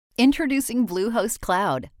Introducing Bluehost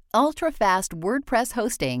Cloud, ultra-fast WordPress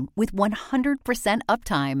hosting with 100%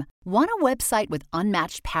 uptime. Want a website with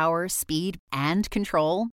unmatched power, speed, and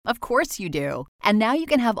control? Of course you do. And now you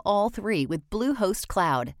can have all three with Bluehost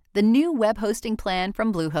Cloud, the new web hosting plan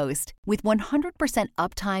from Bluehost. With 100%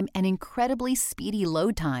 uptime and incredibly speedy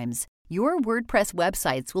load times, your WordPress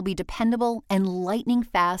websites will be dependable and lightning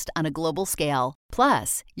fast on a global scale.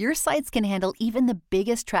 Plus, your sites can handle even the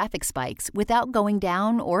biggest traffic spikes without going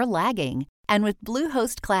down or lagging. And with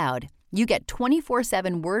Bluehost Cloud, you get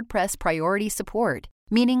 24/7 WordPress priority support,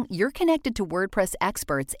 meaning you're connected to WordPress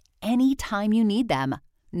experts anytime you need them.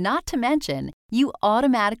 Not to mention, you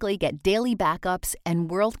automatically get daily backups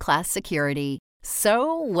and world-class security.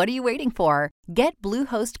 So, what are you waiting for? Get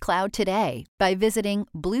Bluehost Cloud today by visiting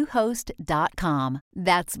Bluehost.com.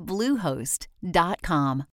 That's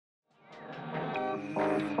Bluehost.com.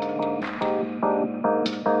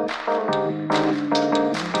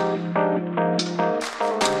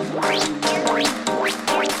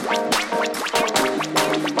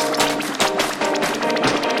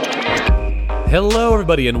 Hello,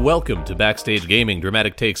 everybody, and welcome to Backstage Gaming,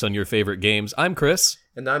 dramatic takes on your favorite games. I'm Chris.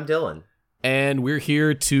 And I'm Dylan. And we're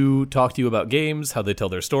here to talk to you about games, how they tell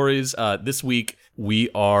their stories. This week, we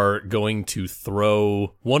are going to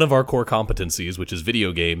throw one of our core competencies, which is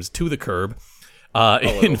video games, to the curb. A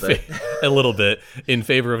little bit, in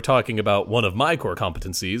favor of talking about one of my core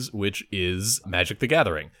competencies, which is Magic the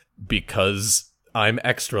Gathering. Because I'm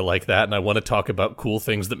extra like that, and I want to talk about cool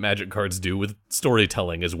things that Magic cards do with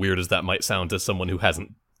storytelling, as weird as that might sound to someone who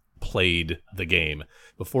hasn't played the game.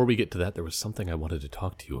 Before we get to that, there was something I wanted to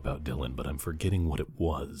talk to you about, Dylan, but I'm forgetting what it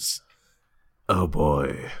was. Oh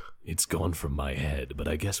boy. It's gone from my head, but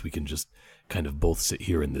I guess we can just kind of both sit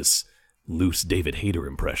here in this loose David Hayter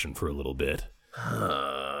impression for a little bit.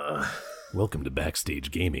 Welcome to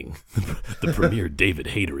Backstage Gaming, the premier David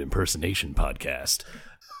Hayter impersonation podcast.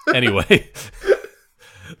 Anyway,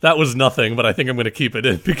 that was nothing, but I think I'm going to keep it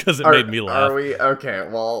in because it made me laugh. Are we? Okay,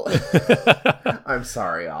 well, I'm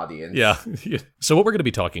sorry, audience. Yeah. So what we're going to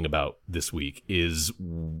be talking about this week is,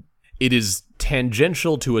 it is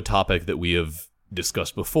tangential to a topic that we have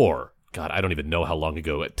discussed before. God, I don't even know how long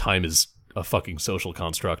ago. Time is a fucking social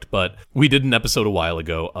construct, but we did an episode a while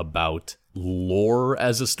ago about lore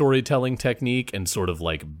as a storytelling technique and sort of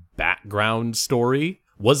like background story.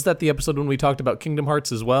 Was that the episode when we talked about Kingdom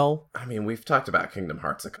Hearts as well? I mean, we've talked about Kingdom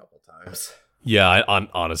Hearts a couple times. Yeah,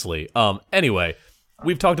 honestly. Anyway,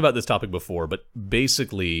 we've talked about this topic before, but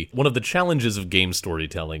basically, one of the challenges of game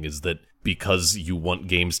storytelling is that because you want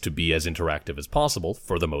games to be as interactive as possible,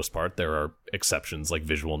 for the most part, there are exceptions like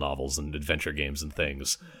visual novels and adventure games and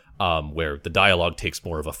things, where the dialogue takes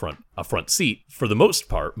more of a front seat. For the most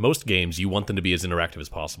part, most games, you want them to be as interactive as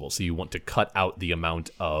possible, so you want to cut out the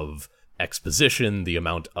amount of exposition, the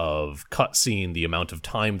amount of cutscene, the amount of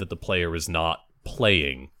time that the player is not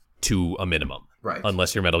playing to a minimum. Right.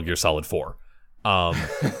 Unless you're Metal Gear Solid 4. That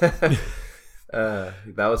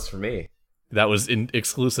was for me. That was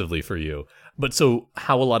exclusively for you. But so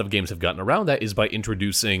how a lot of games have gotten around that is by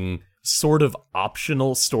introducing sort of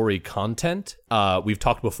optional story content. We've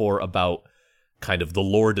talked before about kind of the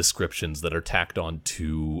lore descriptions that are tacked on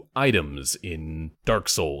to items in Dark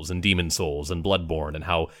Souls and Demon Souls and Bloodborne, and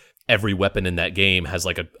how every weapon in that game has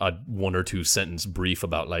like a 1 or 2 sentence brief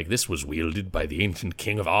about like, this was wielded by the ancient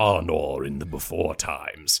king of Arnor in the before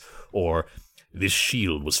times, or this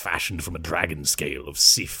shield was fashioned from a dragon scale of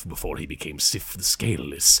Sif before he became Sif the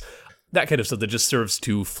Scaleless. That kind of stuff that just serves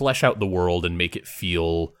to flesh out the world and make it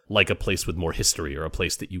feel like a place with more history, or a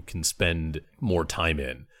place that you can spend more time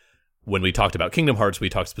in. When we talked about Kingdom Hearts, we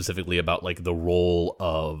talked specifically about like the role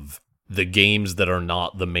of the games that are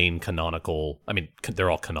not the main canonical, I mean,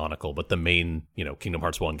 they're all canonical, but the main, Kingdom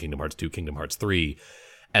Hearts 1, Kingdom Hearts 2, Kingdom Hearts 3,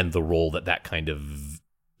 and the role that kind of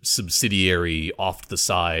subsidiary, off the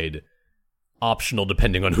side, optional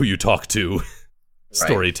depending on who you talk to,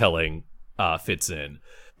 storytelling fits in.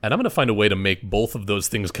 And I'm going to find a way to make both of those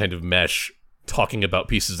things kind of mesh, talking about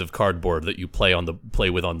pieces of cardboard that you play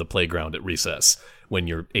with on the playground at recess when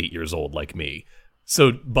you're 8 years old like me.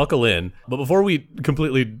 So buckle in. But before we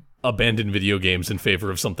completely abandon video games in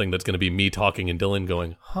favor of something that's going to be me talking and Dylan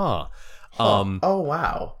going, oh,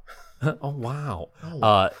 wow. Oh,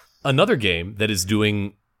 wow. Another game that is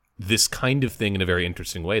doing this kind of thing in a very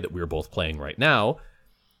interesting way that we're both playing right now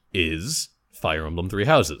is Fire Emblem Three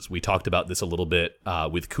Houses. We talked about this a little bit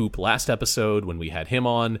with Coop last episode when we had him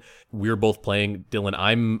on. We're both playing. Dylan,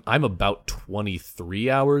 I'm about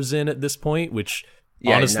 23 hours in at this point, which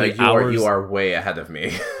Yeah, honestly, no, you are way ahead of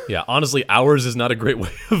me. Yeah, honestly, hours is not a great way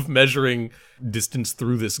of measuring distance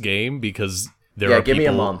through this game because there are give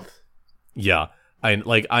people, me a month. Yeah,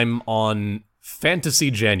 I'm on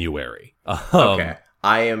Fantasy January. Okay.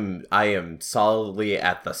 I am solidly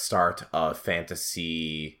at the start of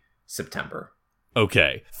Fantasy September.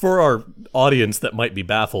 Okay. For our audience that might be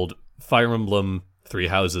baffled, Fire Emblem Three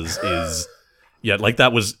Houses is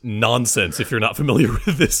that was nonsense if you're not familiar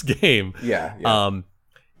with this game. Yeah.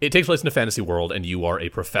 It takes place in a fantasy world, and you are a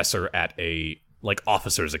professor at a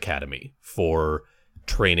officers' academy for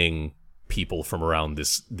training people from around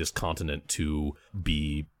this continent to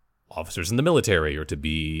be officers in the military, or to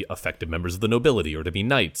be effective members of the nobility, or to be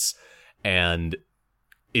knights. And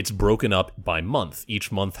it's broken up by month. Each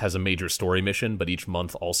month has a major story mission, but each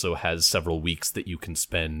month also has several weeks that you can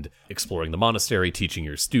spend exploring the monastery, teaching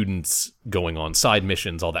your students, going on side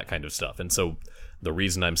missions, all that kind of stuff. And so the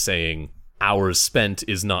reason I'm saying hours spent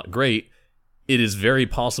is not great, it is very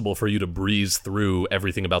possible for you to breeze through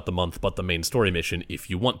everything about the month but the main story mission if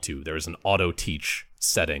you want to. There's an auto-teach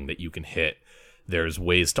setting that you can hit. There's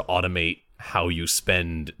ways to automate how you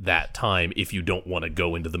spend that time if you don't want to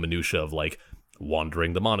go into the minutia of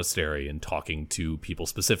wandering the monastery and talking to people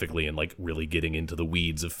specifically and really getting into the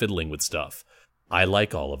weeds of fiddling with stuff. I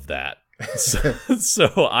like all of that.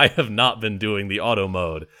 So I have not been doing the auto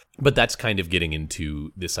mode, but that's kind of getting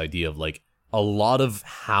into this idea of a lot of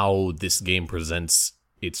how this game presents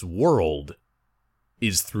its world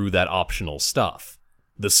is through that optional stuff.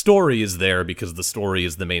 The story is there because the story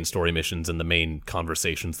is the main story missions and the main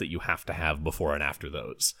conversations that you have to have before and after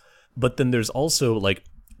those. But then there's also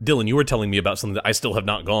Dylan, you were telling me about something that I still have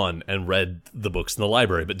not gone and read the books in the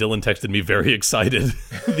library, but Dylan texted me very excited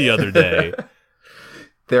the other day.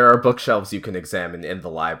 There are bookshelves you can examine in the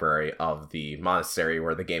library of the monastery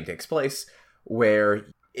where the game takes place, where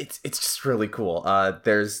it's just really cool.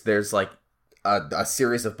 There's a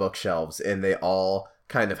series of bookshelves, and they all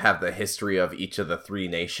kind of have the history of each of the three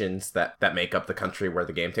nations that make up the country where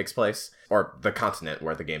the game takes place, or the continent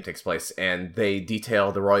where the game takes place, and they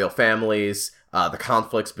detail the royal families, the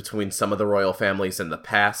conflicts between some of the royal families in the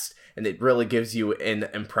past, and it really gives you an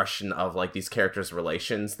impression of these characters'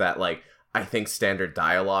 relations that I think standard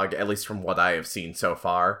dialogue, at least from what I have seen so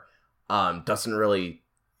far, doesn't really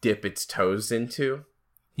dip its toes into.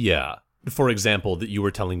 Yeah. For example, that you were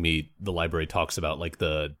telling me the library talks about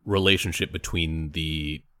the relationship between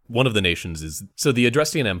one of the nations is, so the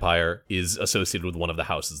Adrestian Empire is associated with one of the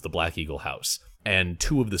houses, the Black Eagle House. And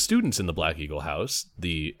two of the students in the Black Eagle House,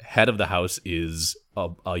 the head of the house is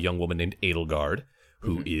a young woman named Edelgard,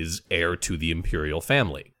 who is heir to the imperial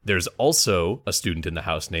family. There's also a student in the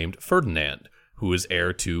house named Ferdinand, who is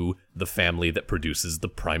heir to the family that produces the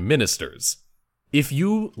prime ministers. If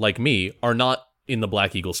you, like me, are not in the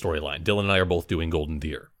Black Eagle storyline, Dylan and I are both doing Golden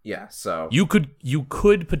Deer. Yeah, so you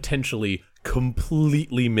could potentially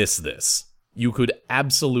completely miss this. You could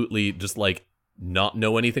absolutely just not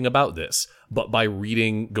know anything about this. But by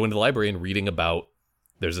going to the library and reading about,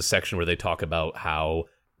 there's a section where they talk about how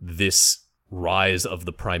this rise of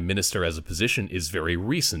the prime minister as a position is very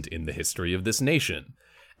recent in the history of this nation.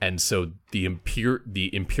 And so the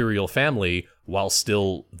imperial family, while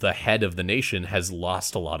still the head of the nation, has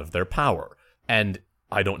lost a lot of their power. And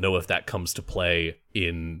I don't know if that comes to play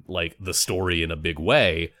in the story in a big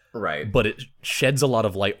way, right? But it sheds a lot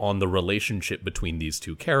of light on the relationship between these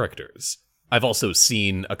two characters. I've also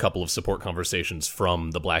seen a couple of support conversations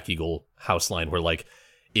from the Black Eagle house line where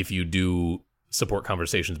if you do support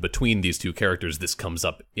conversations between these two characters, this comes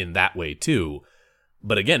up in that way too.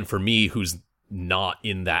 But again, for me, who's not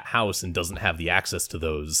in that house and doesn't have the access to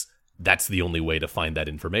those, that's the only way to find that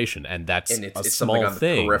information, and it's small on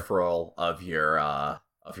thing. The peripheral of your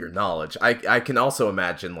knowledge. I can also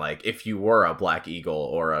imagine if you were a Black Eagle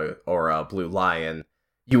or a Blue Lion,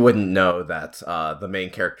 you wouldn't know that the main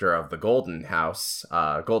character of the Golden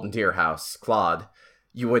Deer House, Claude,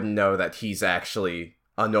 you wouldn't know that he's actually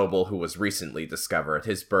a noble who was recently discovered.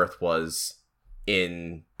 His birth was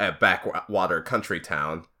in a backwater country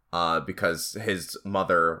town because his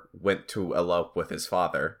mother went to elope with his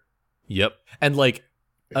father. Yep. And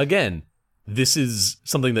again, this is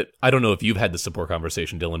something that I don't know if you've had the support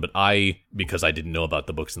conversation, Dylan, but because I didn't know about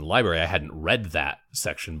the books in the library, I hadn't read that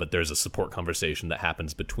section, but there's a support conversation that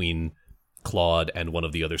happens between Claude and one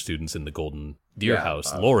of the other students in the Golden Deer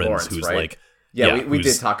House, Lawrence, who's right? We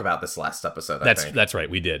did talk about this last episode, I think. That's right,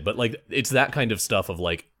 we did. But it's that kind of stuff of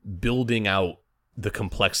building out the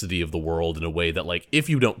complexity of the world in a way that if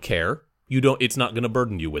you don't care, it's not going to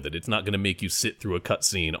burden you with it. It's not going to make you sit through a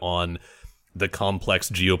cutscene on the complex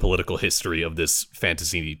geopolitical history of this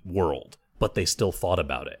fantasy world. But they still thought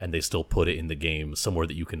about it, and they still put it in the game somewhere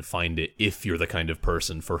that you can find it if you're the kind of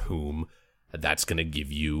person for whom that's going to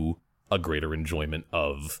give you a greater enjoyment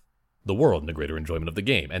of the world and a greater enjoyment of the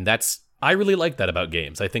game. And that's I really like that about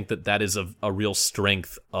games. I think that that is a real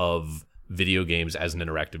strength of video games as an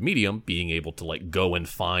interactive medium, being able to like go and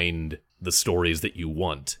find the stories that you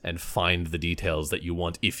want and find the details that you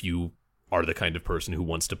want if you are the kind of person who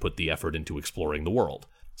wants to put the effort into exploring the world.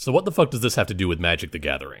 So what the fuck does this have to do with Magic the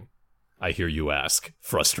Gathering? I hear you ask,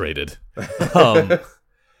 frustrated. That's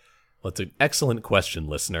an excellent question,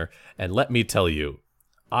 listener. And let me tell you,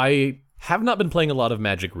 I have not been playing a lot of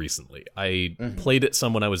Magic recently. I played it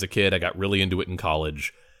some when I was a kid. I got really into it in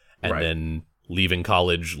college. And then leaving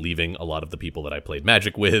college, leaving a lot of the people that I played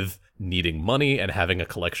Magic with, needing money and having a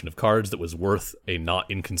collection of cards that was worth a not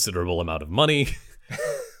inconsiderable amount of money,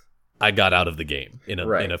 I got out of the game in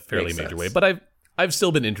a fairly major way. But I've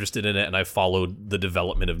still been interested in it, and I've followed the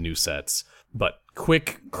development of new sets. But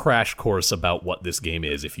quick crash course about what this game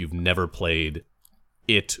is if you've never played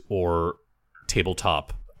it or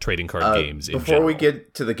tabletop trading card games in before general. we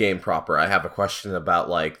get to the game proper, I have a question about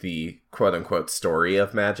like the quote-unquote story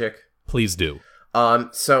of Magic. Please do.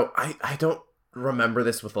 So I don't remember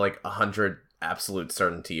this with like 100 absolute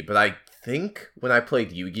certainty, but I think when I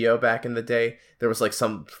played Yu-Gi-Oh back in the day, there was like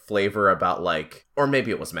some flavor about like, or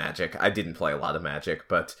maybe it was Magic. I didn't play a lot of Magic,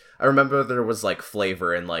 but I remember there was like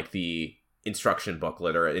flavor in like the instruction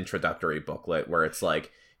booklet or introductory booklet where it's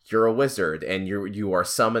like, you're a wizard and you are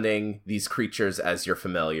summoning these creatures as your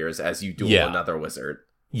familiars as you duel another wizard.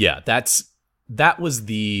 Yeah, that was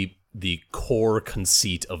the core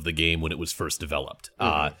conceit of the game when it was first developed.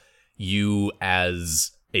 You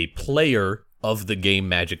as a player of the game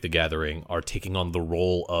Magic the Gathering are taking on the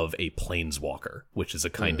role of a planeswalker, which is a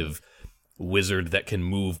kind of wizard that can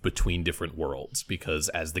move between different worlds, because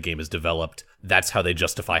as the game is developed, that's how they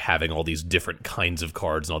justify having all these different kinds of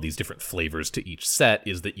cards and all these different flavors to each set,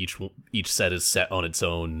 is that each set is set on its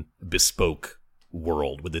own bespoke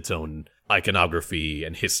world with its own iconography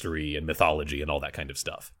and history and mythology and all that kind of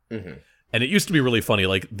stuff. And it used to be really funny,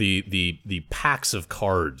 like the packs of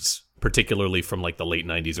cards, particularly from like the late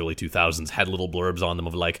 90s, early 2000s, had little blurbs on them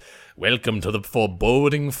of like, welcome to the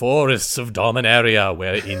foreboding forests of Dominaria,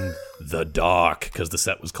 where in the dark, because the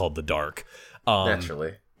set was called The Dark.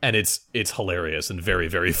 Naturally. And it's hilarious and very,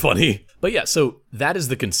 very funny. But yeah, so that is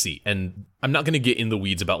the conceit. And I'm not going to get in the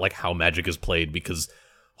weeds about like how Magic is played, because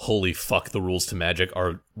holy fuck, the rules to Magic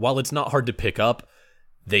are, while it's not hard to pick up,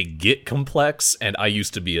 they get complex, and I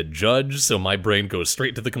used to be a judge, so my brain goes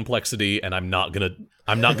straight to the complexity, and I'm not gonna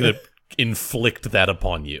inflict that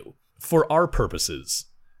upon you. For our purposes,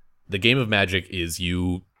 the game of Magic is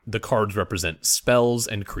the cards represent spells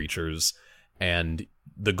and creatures, and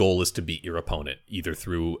the goal is to beat your opponent, either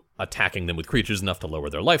through attacking them with creatures enough to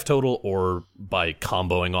lower their life total, or by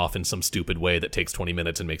comboing off in some stupid way that takes 20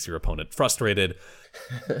 minutes and makes your opponent frustrated.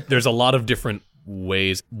 There's a lot of different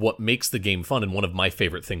ways. What makes the game fun, and one of my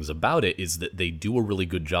favorite things about it, is that they do a really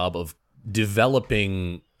good job of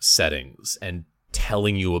developing settings and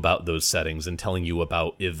telling you about those settings and telling you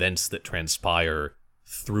about events that transpire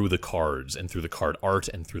through the cards and through the card art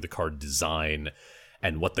and through the card design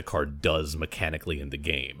and what the card does mechanically in the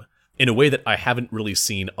game in a way that I haven't really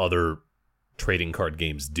seen other trading card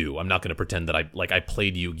games do. I'm not going to pretend that I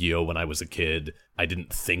played Yu-Gi-Oh when I was a kid. I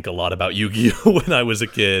didn't think a lot about Yu-Gi-Oh when I was a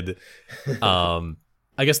kid. I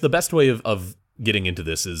guess the best way of getting into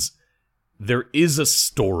this is there is a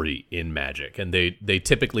story in Magic, and they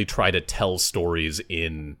typically try to tell stories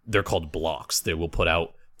they're called blocks. They will put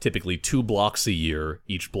out typically 2 blocks a year.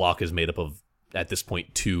 Each block is made up of, at this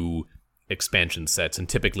point, 2 expansion sets, and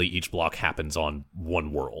typically each block happens on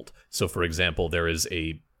one world. So for example, there is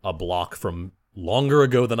a block from longer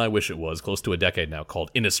ago than I wish it was, close to a decade now,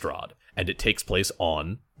 called Innistrad, and it takes place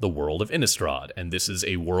on the world of Innistrad, and this is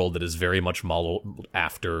a world that is very much modeled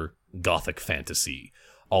after Gothic fantasy.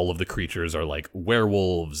 All of the creatures are like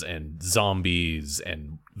werewolves and zombies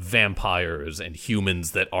and vampires and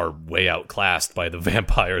humans that are way outclassed by the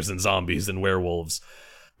vampires and zombies and werewolves.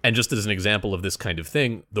 And just as an example of this kind of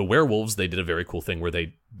thing, the werewolves, they did a very cool thing where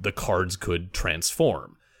the cards could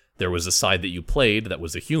transform. There was a side that you played that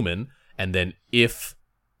was a human, and then if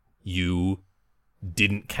you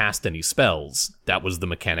didn't cast any spells, that was the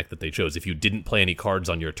mechanic that they chose. If you didn't play any cards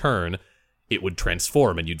on your turn, it would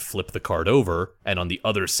transform and you'd flip the card over, and on the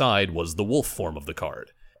other side was the wolf form of the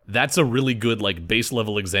card. That's a really good like base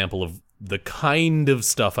level example of the kind of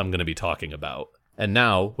stuff I'm going to be talking about. And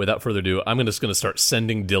now, without further ado, I'm just going to start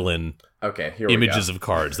sending Dylan images of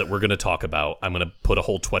cards that we're going to talk about. I'm going to put a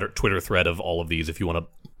whole Twitter thread of all of these if you want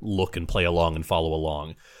to look and play along and follow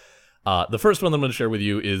along. The first one I'm going to share with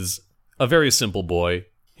you is a very simple boy.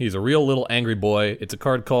 He's a real little angry boy. It's a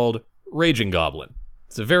card called Raging Goblin.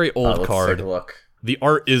 It's a very old card. Take a look. The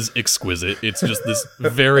art is exquisite. It's just this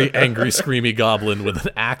very angry, screamy goblin with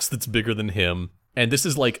an axe that's bigger than him. And this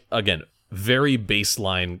is like, again, very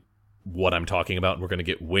baseline what I'm talking about. And we're going to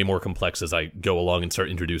get way more complex as I go along and start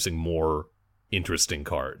introducing more interesting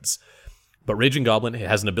cards. But Raging Goblin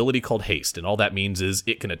has an ability called Haste, and all that means is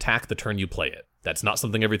it can attack the turn you play it. That's not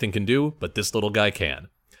something everything can do, but this little guy can.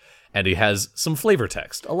 And he has some flavor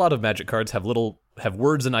text. A lot of Magic cards have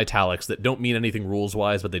words in italics that don't mean anything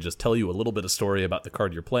rules-wise, but they just tell you a little bit of story about the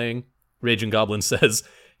card you're playing. Raging Goblin says,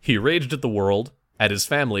 he raged at the world, at his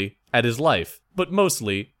family, at his life, but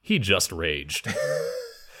mostly, he just raged.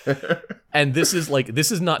 And this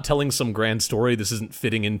is not telling some grand story. This isn't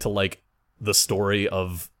fitting into, like, the story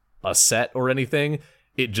of a set or anything.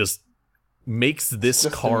 It just makes this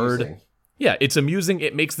card... Amusing. Yeah, it's amusing.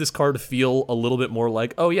 It makes this card feel a little bit more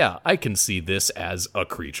like, oh yeah, I can see this as a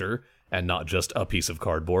creature and not just a piece of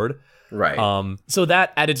cardboard. Right. So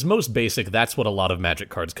that, at its most basic, that's what a lot of Magic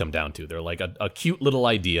cards come down to. They're like a cute little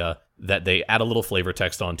idea that they add a little flavor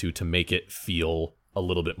text onto to make it feel a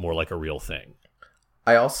little bit more like a real thing.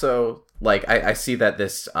 I also, like, I see that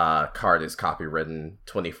this card is copywritten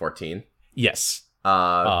 2014. Yes.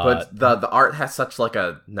 But the art has such like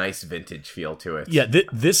a nice vintage feel to it. Yeah,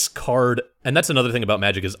 this card, and that's another thing about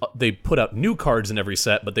Magic is they put out new cards in every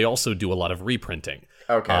set, but they also do a lot of reprinting.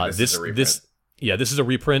 Okay, this is a reprint. This is a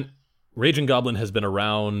reprint. Raging Goblin has been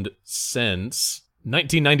around since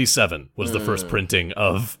 1997 was the first printing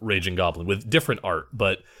of Raging Goblin with different art,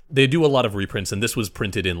 but they do a lot of reprints, and this was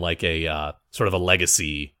printed in like a sort of a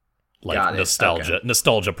legacy, like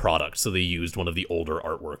nostalgia product. So they used one of the older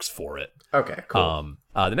artworks for it. Okay, cool.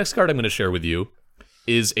 The next card I'm going to share with you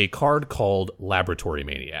is a card called Laboratory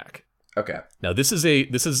Maniac. Okay. Now this is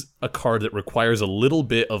a card that requires a little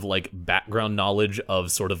bit of like background knowledge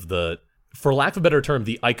of sort of the, for lack of a better term,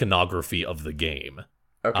 the iconography of the game.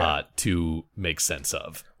 Okay. To make sense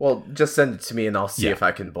of. Well, just send it to me and I'll see if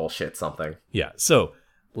I can bullshit something. Yeah. So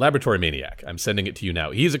Laboratory Maniac, I'm sending it to you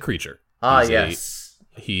now. He is a creature. Yes.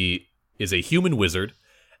 He is a human wizard,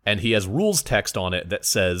 and he has rules text on it that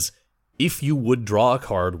says, if you would draw a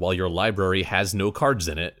card while your library has no cards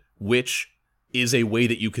in it, which is a way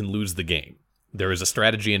that you can lose the game. There is a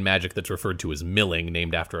strategy in Magic that's referred to as milling,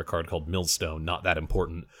 named after a card called Millstone, not that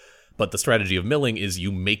important. But the strategy of milling is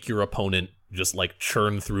you make your opponent just like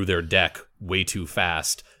churn through their deck way too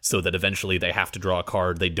fast so that eventually they have to draw a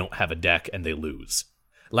card, they don't have a deck, and they lose.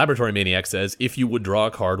 Laboratory Maniac says, if you would draw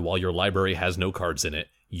a card while your library has no cards in it,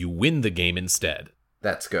 you win the game instead.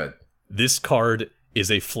 That's good. This card is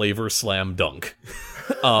a flavor slam dunk.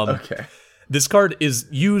 Okay. This card is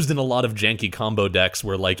used in a lot of janky combo decks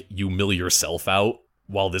where, like, you mill yourself out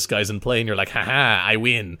while this guy's in play and you're like, haha, I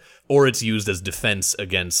win. Or it's used as defense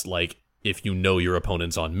against, like, if you know your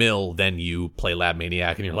opponent's on mill, then you play Lab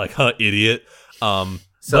Maniac and you're like, huh, idiot.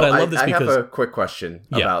 So but I love this because... I have a quick question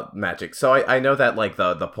about Magic. So I know that, like,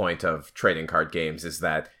 the point of trading card games is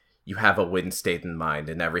that you have a win state in mind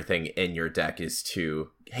and everything in your deck is to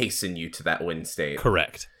hasten you to that win state.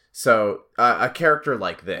 Correct. So a character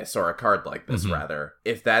like this, or a card like this, rather,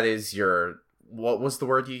 if that is your... What was the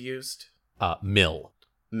word you used? Mill.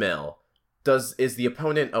 Mill. Is the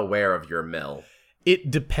opponent aware of your mill?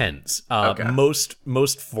 It depends. Okay. Most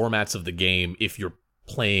formats of the game, if you're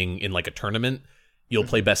playing in like a tournament, you'll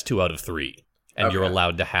play best 2 out of 3. And you're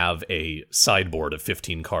allowed to have a sideboard of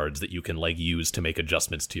 15 cards that you can like use to make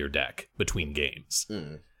adjustments to your deck between games.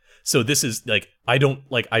 So this is like,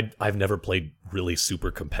 I've never played really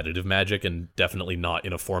super competitive Magic, and definitely not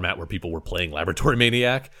in a format where people were playing Laboratory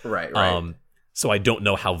Maniac. Right. So I don't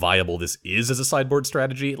know how viable this is as a sideboard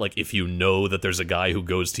strategy. Like, if you know that there's a guy who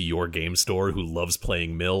goes to your game store who loves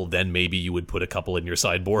playing mill, then maybe you would put a couple in your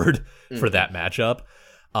sideboard for that matchup.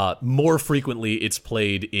 More frequently, it's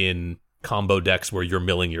played in combo decks where you're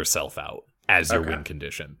milling yourself out as your win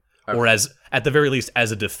condition. Or as, at the very least,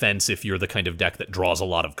 as a defense if you're the kind of deck that draws a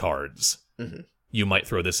lot of cards. You might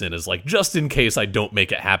throw this in as like, just in case I don't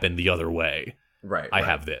make it happen the other way. I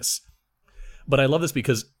have this. But I love this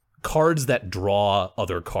because cards that draw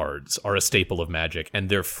other cards are a staple of Magic, and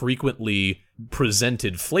they're frequently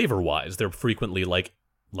presented flavor-wise. They're frequently like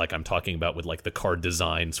I'm talking about with like the card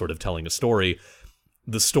design sort of telling a story.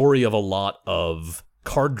 The story of a lot of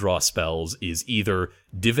card draw spells is either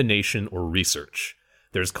divination or research.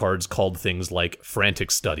 There's cards called things like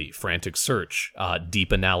Frantic Study, Frantic Search,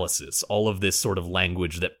 Deep Analysis, all of this sort of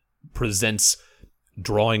language that presents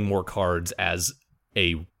drawing more cards as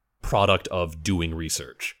a product of doing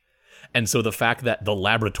research. And so the fact that the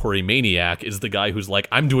Laboratory Maniac is the guy who's like,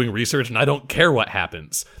 I'm doing research and I don't care what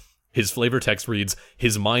happens. His flavor text reads,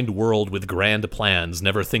 his mind whirled with grand plans,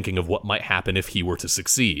 never thinking of what might happen if he were to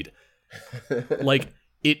succeed. like,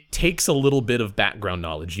 it takes a little bit of background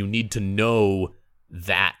knowledge. You need to know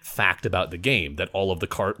that fact about the game, that all of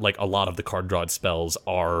the a lot of the card draw spells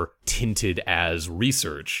are tinted as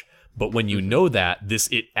research. But when you know that,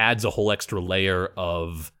 it adds a whole extra layer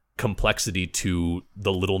of complexity to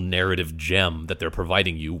the little narrative gem that they're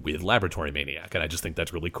providing you with Laboratory Maniac, and I just think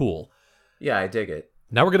that's really cool. Yeah, I dig it.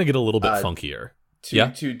 Now we're gonna get a little bit funkier.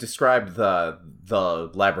 To describe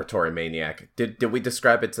the Laboratory Maniac, did we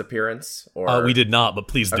describe its appearance? Or we did not, but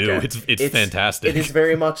please do. Okay. It's fantastic. It is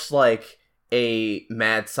very much like a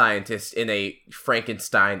mad scientist in a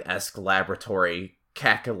Frankenstein-esque laboratory,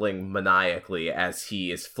 cackling maniacally as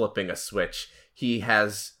he is flipping a switch. He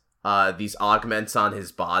has these augments on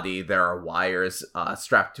his body. There are wires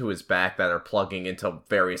strapped to his back that are plugging into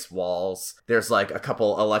various walls. There's like a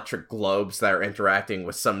couple electric globes that are interacting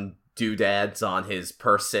with some doodads on his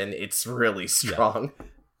person. It's really strong.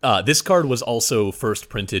 Yeah. This card was also first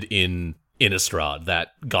printed in Innistrad,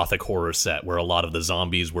 that gothic horror set where a lot of the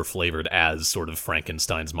zombies were flavored as sort of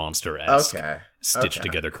Frankenstein's monster-esque stitched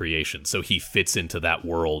together creation. So he fits into that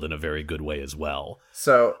world in a very good way as well.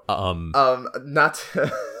 So, not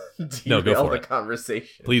to derail the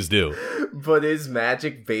conversation. Please do. But is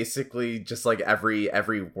Magic basically just like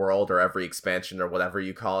every world or every expansion or whatever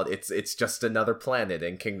you call it? It's just another planet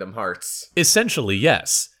in Kingdom Hearts. Essentially,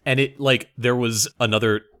 yes. And there was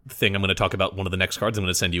another thing I'm going to talk about. One of the next cards I'm going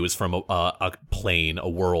to send you is from a plane, a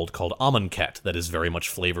world called Amonkhet, that is very much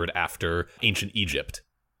flavored after ancient Egypt,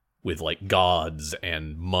 with like gods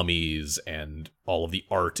and mummies, and all of the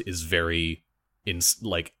art is very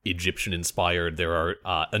Egyptian inspired. There are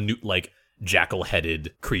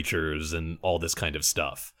jackal-headed creatures and all this kind of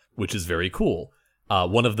stuff, which is very cool.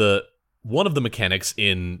 One of the mechanics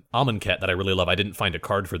in Amonkhet that I really love, I didn't find a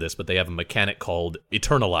card for this, but they have a mechanic called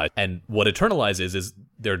Eternalize. And what Eternalize is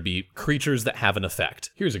there'd be creatures that have an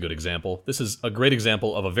effect. Here's a good example. This is a great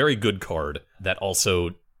example of a very good card that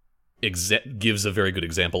also gives a very good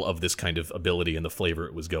example of this kind of ability and the flavor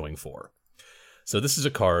it was going for. So this is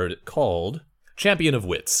a card called Champion of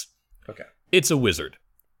Wits. Okay. It's a wizard.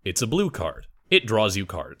 It's a blue card. It draws you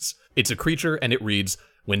cards. It's a creature, and it reads,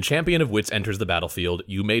 when Champion of Wits enters the battlefield,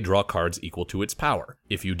 you may draw cards equal to its power.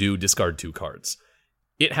 If you do, discard 2 cards.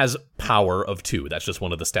 It has power of 2. That's just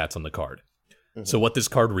one of the stats on the card. Mm-hmm. So what this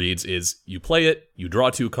card reads is, you play it, you draw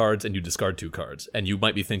 2 cards, and you discard 2 cards. And you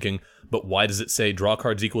might be thinking, but why does it say draw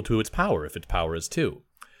cards equal to its power if its power is 2?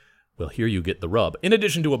 Well, here you get the rub. In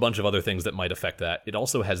addition to a bunch of other things that might affect that, it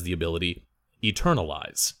also has the ability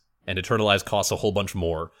Eternalize. And Eternalize costs a whole bunch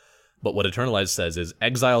more. But what Eternalize says is,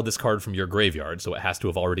 exile this card from your graveyard, so it has to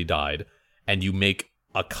have already died, and you make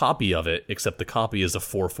a copy of it, except the copy is a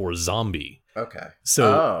 4/4 zombie. Okay.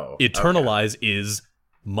 So Eternalize is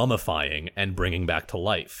mummifying and bringing back to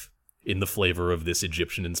life in the flavor of this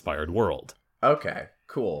Egyptian-inspired world. Okay,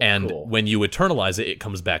 cool. And when you Eternalize it, it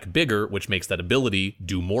comes back bigger, which makes that ability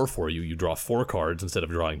do more for you. You draw 4 cards instead of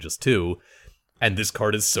drawing just 2. And this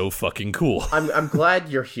card is so fucking cool. I'm glad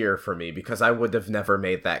you're here for me, because I would have never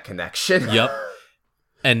made that connection. Yep.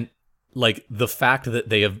 And like the fact that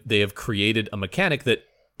they have created a mechanic that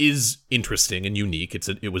is interesting and unique.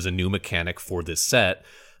 It was a new mechanic for this set,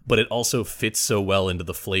 but it also fits so well into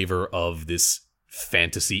the flavor of this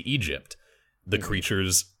fantasy Egypt. The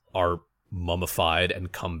creatures are mummified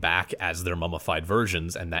and come back as their mummified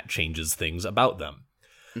versions, and that changes things about them.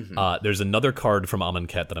 Mm-hmm. There's another card from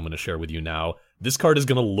Amonkhet that I'm going to share with you now. This card is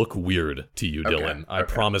going to look weird to you, Dylan. I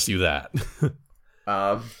promise you that.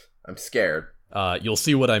 I'm scared. You'll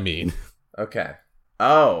see what I mean. Okay.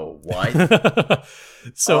 Oh, what?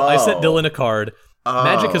 I sent Dylan a card.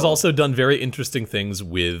 Magic has also done very interesting things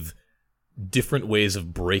with different ways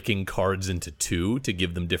of breaking cards into 2 to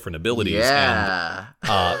give them different abilities. Yeah.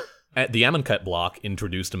 And the Amonkhet block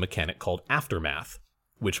introduced a mechanic called Aftermath,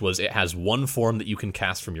 which was it has one form that you can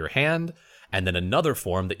cast from your hand, and then another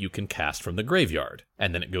form that you can cast from the graveyard,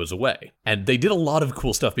 and then it goes away. And they did a lot of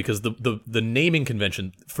cool stuff because the naming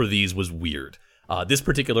convention for these was weird. This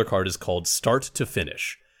particular card is called Start to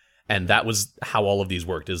Finish, and that was how all of these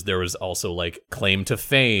worked. Is there was also like Claim to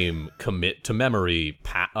Fame, Commit to Memory,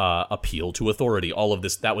 Appeal to Authority, all of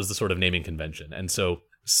this. That was the sort of naming convention. And so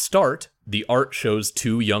Start, the art shows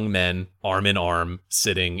 2 young men, arm in arm,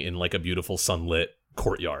 sitting in like a beautiful sunlit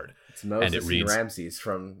courtyard. It's Moses and it reads, Ramses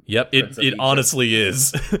from Yep, it honestly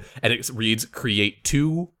is. And it reads, create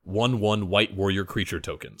 2 1/1 white warrior creature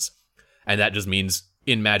tokens. And that just means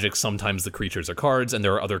in Magic, sometimes the creatures are cards, and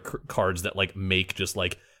there are other cards that like make just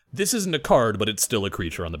like, this isn't a card, but it's still a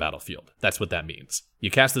creature on the battlefield. That's what that means.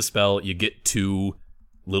 You cast the spell, you get 2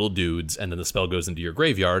 little dudes, and then the spell goes into your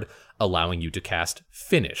graveyard, allowing you to cast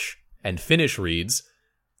Finish. And Finish reads,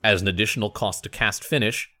 As an additional cost to cast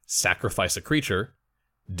finish, sacrifice a creature,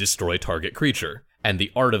 destroy target creature. And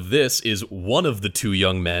the art of this is one of the two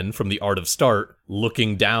young men from the Art of Start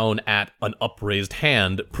looking down at an upraised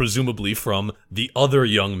hand, presumably from the other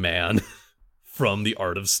young man from the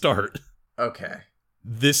Art of Start. Okay.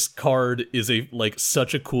 This card is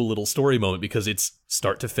such a cool little story moment because it's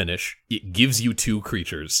start to finish. It gives you two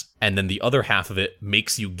creatures, and then the other half of it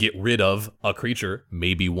makes you get rid of a creature,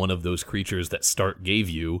 maybe one of those creatures that Start gave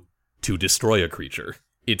you, to destroy a creature.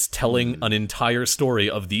 It's telling an entire story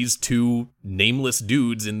of these two nameless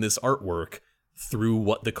dudes in this artwork through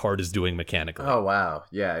what the card is doing mechanically. Oh, wow.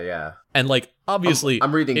 Yeah. And, obviously...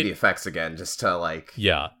 I'm reading the effects again just to,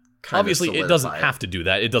 Yeah. Obviously, it doesn't have to do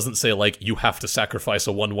that. It doesn't say, you have to sacrifice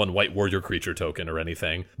a 1/1 white warrior creature token or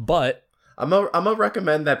anything. But... I'm gonna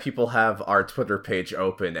recommend that people have our Twitter page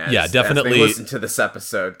open as definitely as they listen to this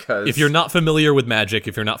episode, because if you're not familiar with Magic,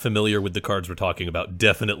 if you're not familiar with the cards we're talking about,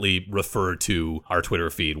 definitely refer to our Twitter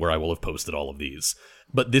feed where I will have posted all of these.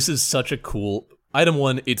 But this is such a cool... Item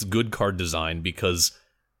 1, it's good card design because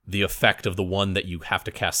the effect of the one that you have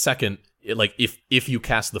to cast second, if you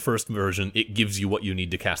cast the first version, it gives you what you need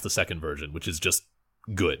to cast the second version, which is just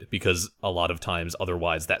good, because a lot of times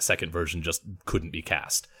otherwise that second version just couldn't be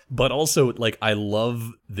cast. But also, I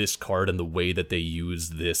love this card and the way that they use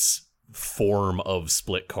this form of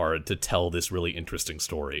split card to tell this really interesting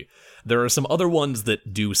story. There are some other ones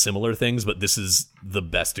that do similar things, but this is the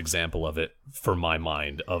best example of it, for my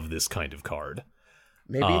mind, of this kind of card.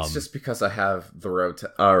 Maybe it's just because I have the Road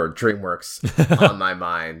to DreamWorks on my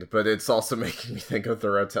mind, but it's also making me think of the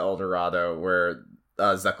Road to El Dorado, where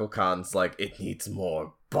Zekel Khan's it needs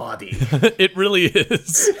more body. It really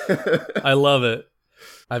is. I love it.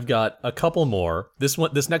 I've got a couple more. This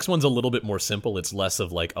next one's a little bit more simple. It's less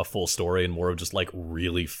of a full story and more of just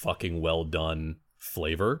really fucking well done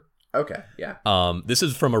flavor. Okay, yeah. This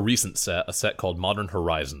is from a recent set, a set called Modern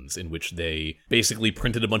Horizons, in which they basically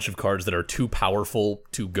printed a bunch of cards that are too powerful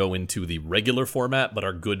to go into the regular format, but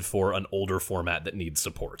are good for an older format that needs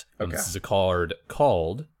support. Okay. And this is a card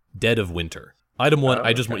called Dead of Winter. Item 1,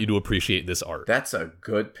 I just want you to appreciate this art. That's a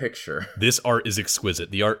good picture. This art is exquisite.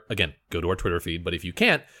 The art, again, go to our Twitter feed, but if you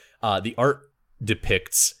can't, the art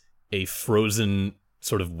depicts a frozen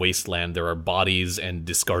sort of wasteland. There are bodies and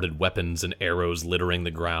discarded weapons and arrows littering the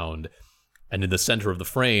ground. And in the center of the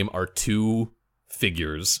frame are two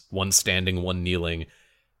figures, one standing, one kneeling,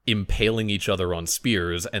 impaling each other on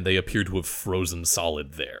spears, and they appear to have frozen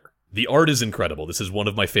solid there. The art is incredible. This is one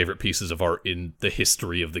of my favorite pieces of art in the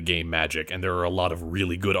history of the game Magic, and there are a lot of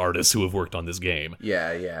really good artists who have worked on this game.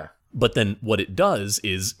 Yeah. But then what it does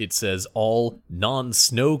is it says all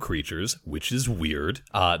non-snow creatures, which is weird.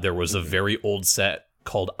 There was a very old set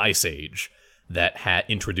called Ice Age that had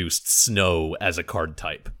introduced snow as a card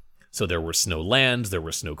type. So there were snow lands, there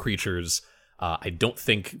were snow creatures. I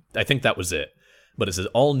think that was it. But it says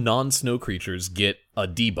all non-snow creatures get a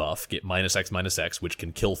debuff, get -X/-X, which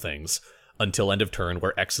can kill things, until end of turn,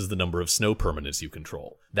 where X is the number of snow permanents you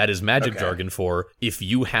control. That is Magic jargon for, if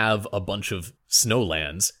you have a bunch of snow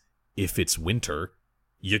lands, if it's winter,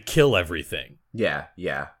 you kill everything. Yeah.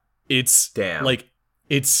 It's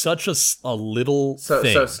it's such a little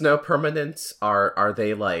thing. So snow permanents are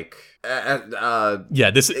they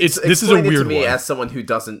this is a weird to me one. As someone who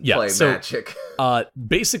doesn't play Magic.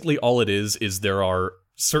 Basically all it is there are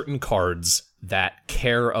certain cards that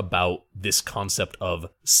care about this concept of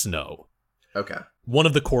snow. Okay. One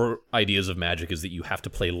of the core ideas of Magic is that you have to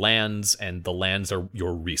play lands, and the lands are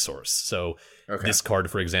your resource. So this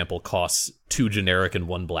card, for example, costs 2 generic and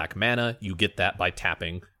 1 black mana. You get that by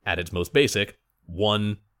tapping, at its most basic,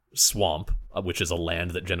 1 swamp, which is a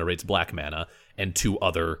land that generates black mana, and 2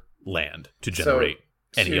 other land to generate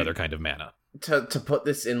any other kind of mana. To put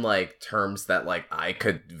this in terms that I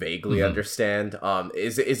could vaguely understand,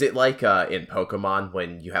 is it like in Pokemon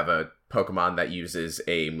when you have a Pokemon that uses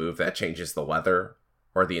a move that changes the weather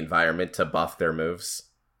or the environment to buff their moves?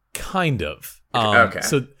 Kind of. Okay.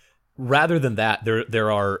 So rather than that,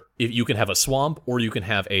 there are, if you can have a swamp or you can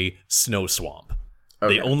have a snow swamp.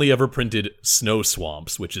 Okay. They only ever printed snow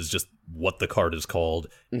swamps, which is just what the card is called,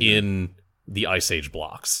 in the Ice Age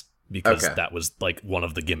blocks, because that was one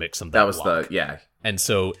of the gimmicks of that was block. And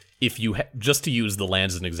so if you just to use the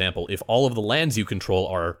lands as an example, if all of the lands you control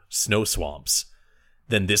are snow swamps,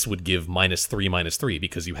 then this would give -3/-3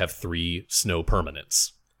 because you have 3 snow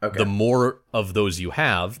permanents. Okay. The more of those you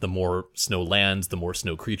have, the more snow lands, the more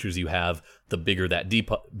snow creatures you have, the bigger that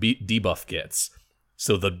debuff gets.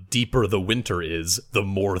 So the deeper the winter is, the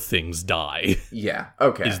more things die. Yeah,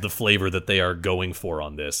 okay. Is the flavor that they are going for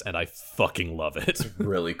on this, and I fucking love it. It's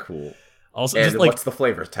really cool. Also, and just what's the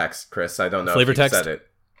flavor text, Chris? I don't know flavor if you text, said it.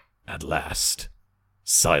 At last.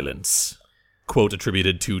 Silence. Quote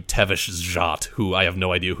attributed to Tevesh Zhat, who I have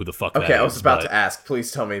no idea who the fuck that is. Okay, I was about to ask.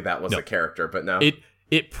 Please tell me that was a character, but no.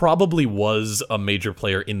 It probably was a major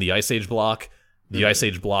player in the Ice Age block. The Ice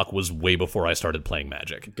Age block was way before I started playing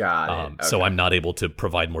Magic. Got it. Okay. So I'm not able to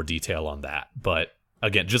provide more detail on that. But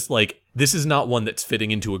again, just like, this is not one that's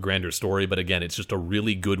fitting into a grander story, but again, it's just a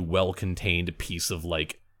really good, well-contained piece of,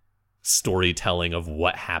 like, storytelling of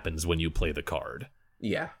what happens when you play the card.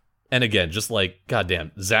 Yeah. And again, just like,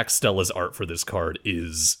 goddamn, Zach Stella's art for this card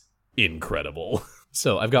is incredible.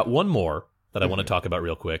 So I've got one more that I want to talk about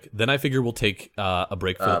real quick. Then I figure we'll take a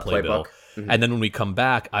break for the playbill. And then when we come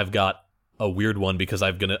back, I've got a weird one because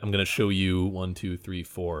I'm gonna show you 1, 2, 3,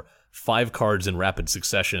 4, 5 cards in rapid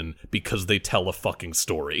succession because they tell a fucking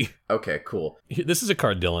story. Okay, cool. This is a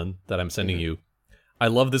card, Dylan, that I'm sending you. I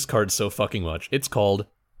love this card so fucking much. It's called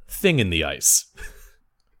Thing in the Ice.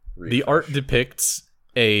 The art depicts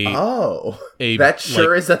that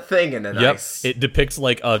sure is a thing in an ice. It depicts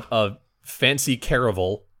like a fancy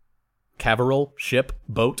caravel ship,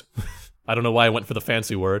 boat. I don't know why I went for the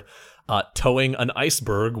fancy word. Towing an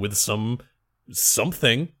iceberg with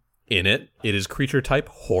something in it. It is creature type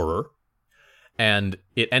horror, and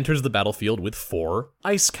it enters the battlefield with 4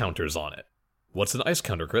 ice counters on it. What's an ice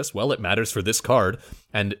counter, Chris? Well, it matters for this card,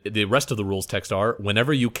 and the rest of the rules text are,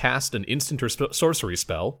 whenever you cast an instant or sorcery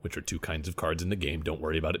spell, which are 2 kinds of cards in the game, don't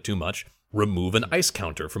worry about it too much, remove an ice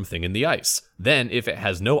counter from Thing in the Ice. Then, if it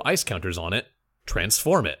has no ice counters on it,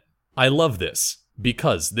 transform it. I love this,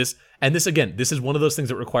 because this is one of those things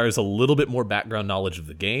that requires a little bit more background knowledge of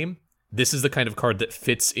the game. This is the kind of card that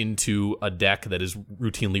fits into a deck that is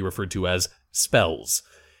routinely referred to as spells.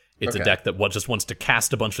 It's a deck that just wants to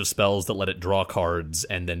cast a bunch of spells that let it draw cards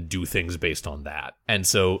and then do things based on that. And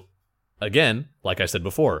so, again, like I said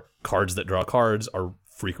before, cards that draw cards are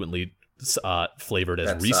frequently flavored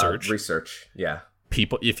as research. Research, yeah.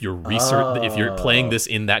 People, if you're playing this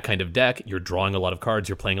in that kind of deck, you're drawing a lot of cards.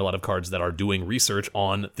 You're playing a lot of cards that are doing research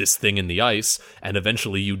on this thing in the ice, and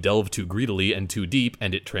eventually you delve too greedily and too deep,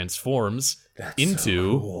 and it transforms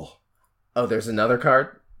into. So cool. Oh, there's another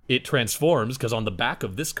card. It transforms because on the back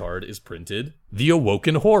of this card is printed the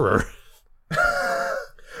Awoken Horror.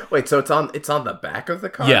 Wait, so it's on the back of the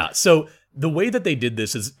card? Yeah. So the way that they did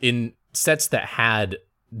this is in sets that had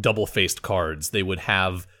double-faced cards, they would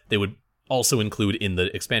also include in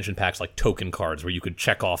the expansion packs like token cards where you could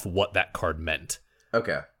check off what that card meant.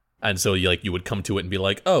 Okay. And so you would come to it and be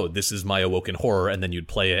like, oh, this is my Awoken Horror, and then you'd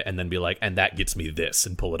play it and then be like, and that gets me this,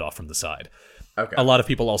 and pull it off from the side. Okay. A lot of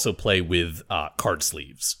people also play with card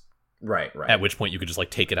sleeves. Right. At which point you could just like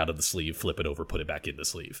take it out of the sleeve, flip it over, put it back in the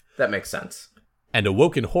sleeve. That makes sense. And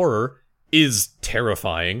Awoken Horror is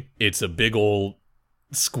terrifying. It's a big old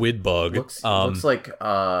squid bug. Looks like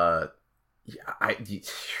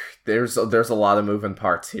there's a lot of moving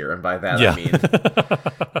parts here, and by that I mean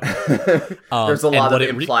there's a lot of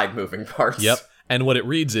implied moving parts. Yep. And what it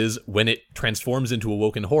reads is, when it transforms into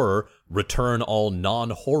Awoken Horror, return all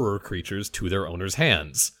non-horror creatures to their owner's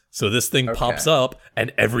hands. So this thing pops up,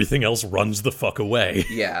 and everything else runs the fuck away.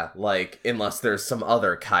 Yeah, like, unless there's some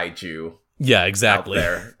other kaiju. Yeah, exactly. Out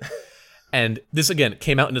there. And this, again,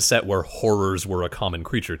 came out in a set where horrors were a common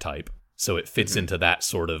creature type, so it fits into that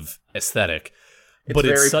sort of aesthetic. It's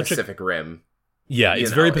very Pacific Rim. Yeah,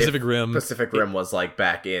 it's very Pacific Rim. Pacific Rim was, like,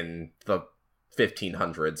 back in the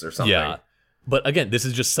 1500s or something. Yeah. But again, this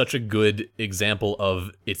is just such a good example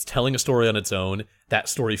of it's telling a story on its own. That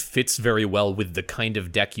story fits very well with the kind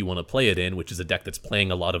of deck you want to play it in, which is a deck that's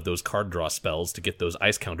playing a lot of those card draw spells to get those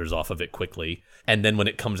ice counters off of it quickly. And then when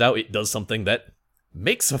it comes out, it does something that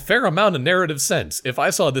makes a fair amount of narrative sense. If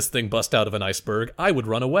I saw this thing bust out of an iceberg, I would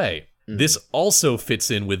run away. Mm-hmm. This also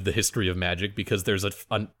fits in with the history of Magic because there's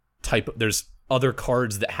there's other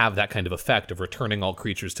cards that have that kind of effect of returning all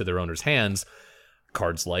creatures to their owner's hands.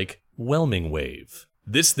 Cards like Whelming Wave.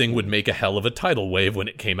 This thing would make a hell of a tidal wave when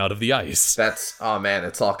it came out of the ice. Oh man,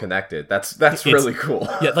 it's all connected. That's really cool.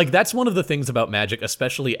 Yeah, like that's one of the things about Magic,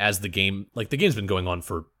 especially as the game's been going on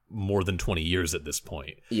for more than 20 years at this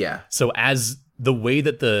point. Yeah. So as the way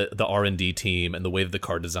that the R&D team and the way that the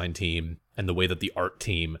card design team and the way that the art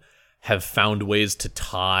team have found ways to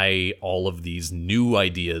tie all of these new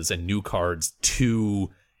ideas and new cards to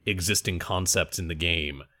existing concepts in the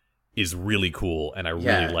game is really cool, and I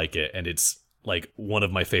really like it, and it's like one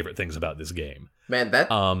of my favorite things about this game. Man,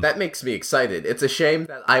 that makes me excited. It's a shame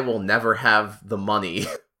that I will never have the money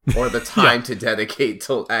or the time to dedicate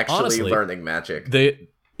to actually honestly, learning Magic.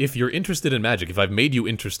 If you're interested in Magic, if I've made you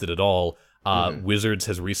interested at all, Wizards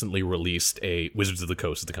has recently released Wizards of the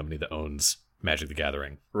Coast is the company that owns Magic the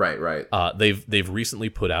Gathering. Right. They've recently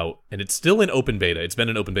put out, and it's still in open beta. It's been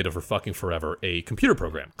in open beta for fucking forever. A computer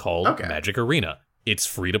program called Magic Arena. It's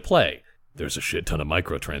free to play. There's a shit ton of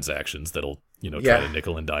microtransactions that'll try to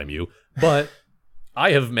nickel and dime you, but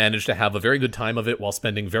I have managed to have a very good time of it while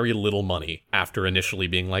spending very little money after initially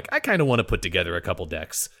being like, I kind of want to put together a couple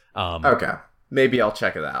decks. Okay. Maybe I'll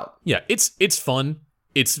check it out. Yeah, it's fun.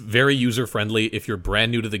 It's very user-friendly. If you're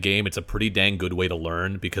brand new to the game, it's a pretty dang good way to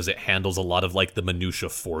learn because it handles a lot of, like, the minutia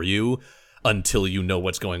for you until you know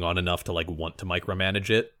what's going on enough to, like, want to micromanage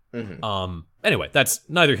it. Mm-hmm. Anyway, that's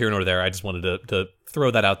neither here nor there. I just wanted to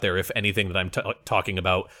throw that out there if anything that I'm talking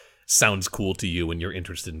about sounds cool to you and you're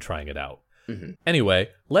interested in trying it out. Mm-hmm. Anyway,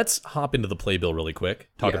 let's hop into the playbill really quick.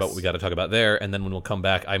 Talk about what we got to talk about there, and then when we'll come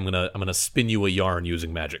back, I'm gonna spin you a yarn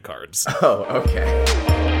using Magic cards. Oh, okay.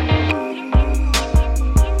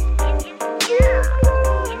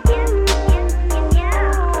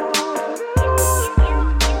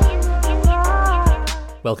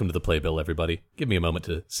 Welcome to the Playbill, everybody. Give me a moment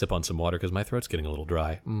to sip on some water because my throat's getting a little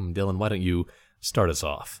dry. Dylan, why don't you start us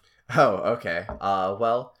off? Oh, okay.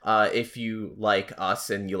 If you like us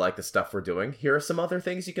and you like the stuff we're doing, here are some other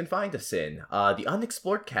things you can find us in. The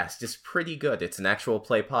Unexplored Cast is pretty good. It's an actual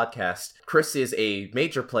play podcast. Chris is a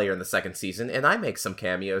major player in the second season, and I make some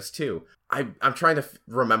cameos too. I'm trying to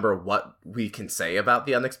remember what we can say about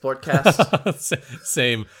the Unexplored Cast.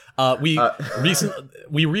 Same. We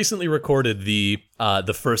recently recorded the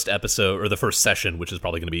first episode or the first session, which is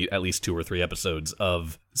probably going to be at least 2 or 3 episodes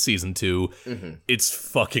of season 2. Mm-hmm. It's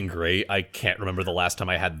fucking great. I can't remember the last time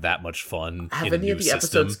I had that much fun. Have any of the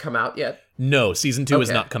episodes come out yet? No, season 2 has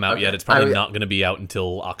not come out yet. It's probably not going to be out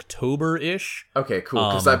until October-ish. Okay, cool.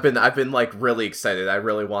 Because I've been like really excited. I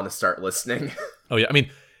really want to start listening. Oh yeah, I mean,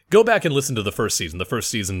 go back and listen to the first season. The first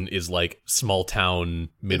season is like small town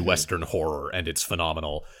Midwestern horror, and it's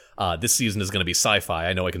phenomenal. This season is going to be sci-fi.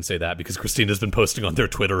 I know I can say that because Christina's been posting on their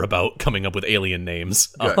Twitter about coming up with alien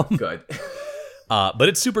names. Good. But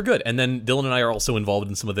it's super good. And then Dylan and I are also involved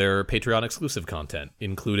in some of their Patreon exclusive content,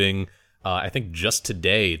 including, I think just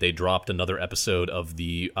today, they dropped another episode of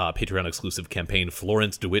the Patreon exclusive campaign,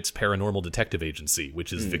 Florence DeWitt's Paranormal Detective Agency,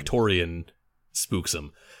 which is Victorian spooksome.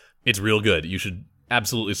 It's real good. You should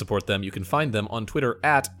absolutely support them. You can find them on Twitter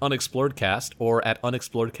at unexploredcast or at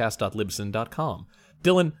unexploredcast.libsyn.com.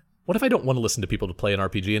 Dylan, what if I don't want to listen to people to play an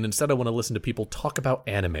RPG and instead I want to listen to people talk about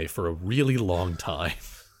anime for a really long time?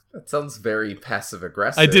 That sounds very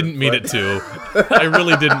passive-aggressive. I didn't mean it to. I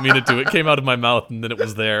really didn't mean it to. It came out of my mouth and then it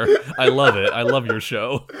was there. I love it. I love your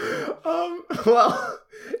show. Well,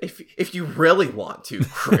 if you really want to,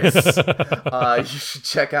 Chris, you should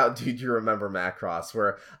check out Dude You Remember Macross,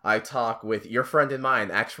 where I talk with your friend and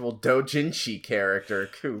mine, actual doujinshi character,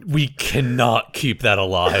 Coop. We cannot keep that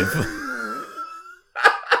alive.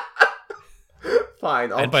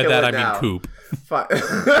 Fine, I'll and by kill that it I now. mean Coop. Fine.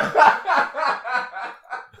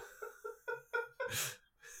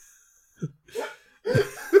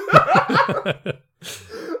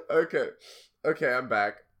 Okay, I'm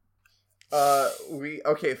back.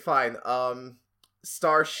 Fine.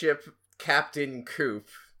 Starship Captain Coop.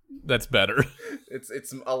 That's better.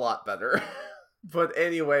 It's a lot better. But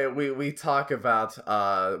anyway, we talk about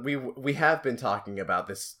we have been talking about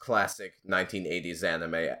this classic 1980s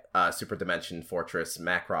anime, Super Dimension Fortress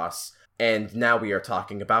Macross, and now we are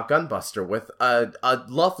talking about Gunbuster with a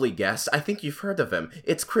lovely guest. I think you've heard of him.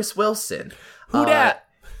 It's Chris Wilson. Who dat?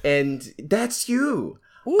 And that's you.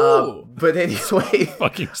 Ooh. But anyway,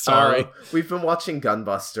 fucking sorry. We've been watching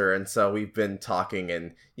Gunbuster, and so we've been talking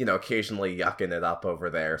and occasionally yucking it up over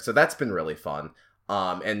there. So that's been really fun.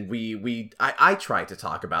 And I try to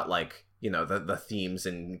talk about the themes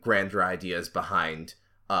and grander ideas behind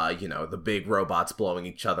the big robots blowing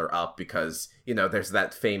each other up because there's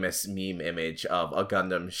that famous meme image of a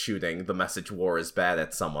Gundam shooting the message "war is bad"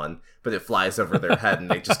 at someone, but it flies over their head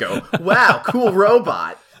and they just go, "Wow, cool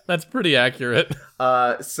robot." That's pretty accurate.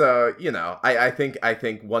 So I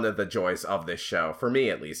think one of the joys of this show, for me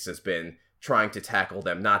at least, has been trying to tackle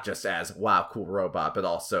them not just as "wow, cool robot," but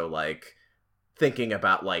also thinking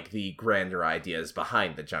about the grander ideas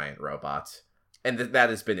behind the giant robot. And that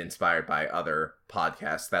has been inspired by other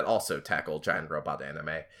podcasts that also tackle giant robot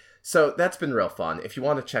anime. So that's been real fun. If you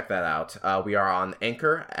want to check that out, we are on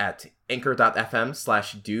Anchor at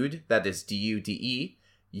anchor.fm/dude. That is DUDE.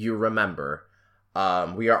 You remember.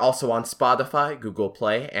 We are also on Spotify, Google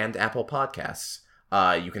Play, and Apple Podcasts.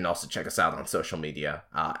 You can also check us out on social media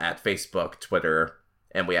at Facebook, Twitter,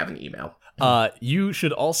 and we have an email. You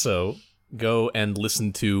should also go and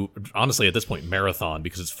listen to, honestly, at this point, Marathon,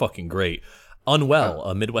 because it's fucking great. Unwell,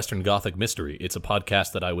 a Midwestern Gothic mystery. It's a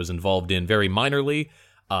podcast that I was involved in very minorly.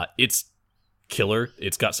 It's killer.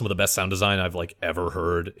 It's got some of the best sound design I've like ever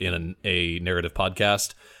heard in a narrative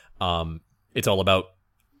podcast. It's all about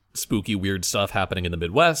spooky, weird stuff happening in the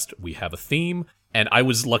Midwest. We have a theme, and I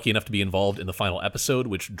was lucky enough to be involved in the final episode,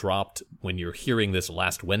 which dropped when you're hearing this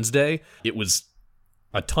last Wednesday. It was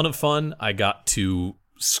a ton of fun. I got to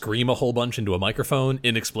scream a whole bunch into a microphone.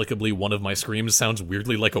 Inexplicably, one of my screams sounds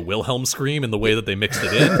weirdly like a Wilhelm scream in the way that they mixed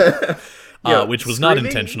it in, which was not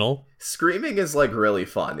intentional. Screaming is like really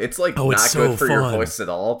fun. It's like not so good for fun. your voice at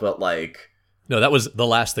all, but like... No, that was the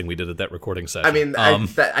last thing we did at that recording session. I mean,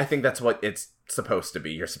 I think that's what it's supposed to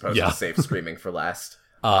be. You're supposed to save screaming for last.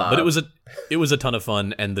 But it was a ton of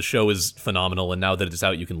fun, and the show is phenomenal. And now that it's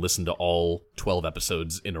out, you can listen to all 12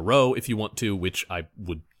 episodes in a row if you want to, which I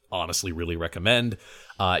would honestly really recommend.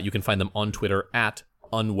 You can find them on Twitter at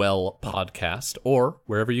Unwell Podcast or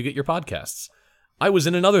wherever you get your podcasts. I was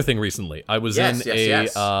in another thing recently. I was in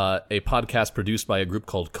a podcast produced by a group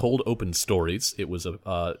called Cold Open Stories. It was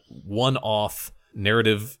a one-off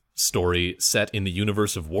narrative story set in the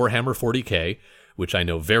universe of Warhammer 40K, which I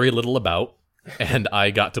know very little about, and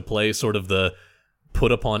I got to play sort of the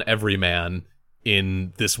put upon everyman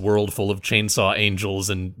in this world full of chainsaw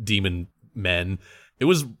angels and demon men. It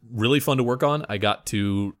was really fun to work on. I got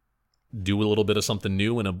to do a little bit of something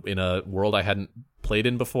new in a world I hadn't played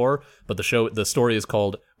in before, but the story is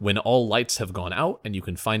called When All Lights Have Gone Out, and you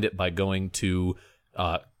can find it by going to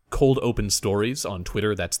Cold Open Stories on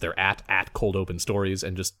Twitter. That's their at Cold Open Stories,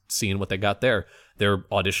 and just seeing what they got there. They're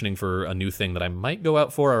auditioning for a new thing that I might go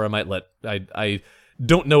out for, or I might I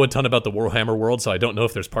don't know a ton about the Warhammer world, so I don't know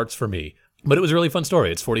if there's parts for me. But it was a really fun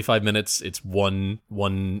story. It's 45 minutes. It's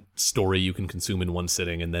one story you can consume in one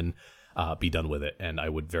sitting and then be done with it. And I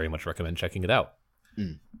would very much recommend checking it out.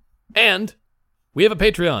 And we have a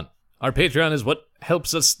Patreon. Our Patreon is what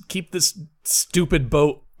helps us keep this stupid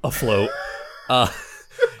boat afloat.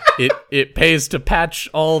 It pays to patch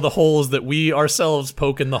all the holes that we ourselves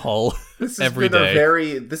poke in the hull every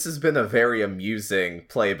day. This has been a very amusing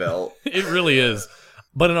playbill. It really is.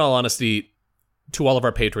 But in all honesty, to all of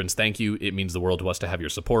our patrons, thank you. It means the world to us to have your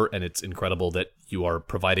support, and it's incredible that you are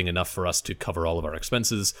providing enough for us to cover all of our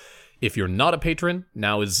expenses. If you're not a patron,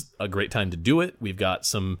 now is a great time to do it. We've got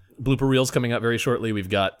some blooper reels coming out very shortly. We've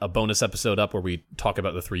got a bonus episode up where we talk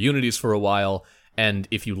about the 3 unities for a while. And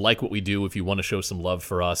if you like what we do, if you want to show some love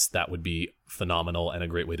for us, that would be phenomenal and a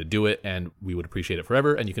great way to do it. And we would appreciate it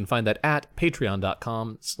forever. And you can find that at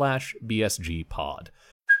patreon.com/BSGpod.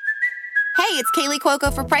 Hey, it's Kaylee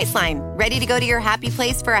Cuoco for Priceline. Ready to go to your happy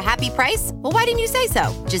place for a happy price? Well, why didn't you say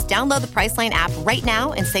so? Just download the Priceline app right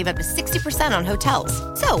now and save up to 60% on hotels.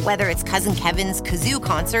 So whether it's Cousin Kevin's Kazoo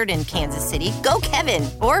Concert in Kansas City, go Kevin,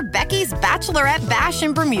 or Becky's Bachelorette Bash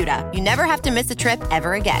in Bermuda, you never have to miss a trip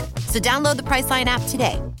ever again. So download the Priceline app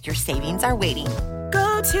today. Your savings are waiting.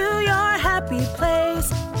 Go to your happy place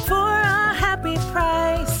for a happy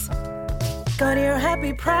price. Go to your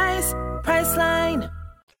happy price, Priceline.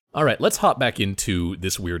 All right, let's hop back into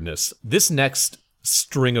this weirdness. This next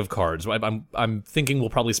string of cards, I'm thinking we'll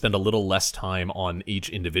probably spend a little less time on each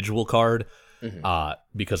individual card,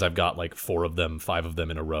 because I've got like 5 of them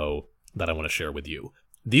in a row that I want to share with you.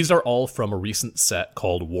 These are all from a recent set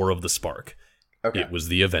called War of the Spark. Okay. It was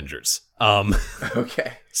the Avengers.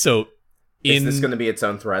 Okay. So is this going to be its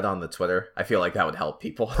own thread on the Twitter? I feel like that would help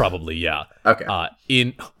people. Probably, yeah. Okay.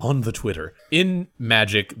 On the Twitter. In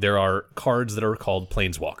Magic, there are cards that are called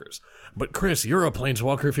Planeswalkers. But Chris, you're a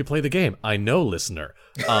Planeswalker if you play the game. I know, listener.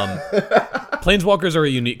 Planeswalkers are a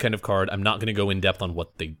unique kind of card. I'm not going to go in depth on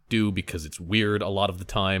what they do because it's weird a lot of the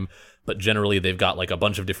time. But generally, they've got like a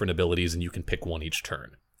bunch of different abilities, and you can pick one each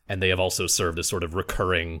turn. And they have also served as sort of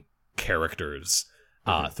recurring characters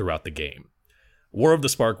throughout the game. War of the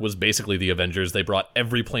Spark was basically the Avengers. They brought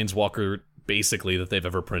every Planeswalker basically that they've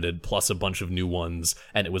ever printed, plus a bunch of new ones,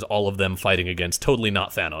 and it was all of them fighting against totally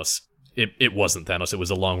not Thanos. It wasn't Thanos. It was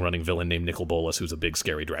a long-running villain named Nicol Bolas, who's a big,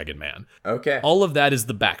 scary dragon man. Okay. All of that is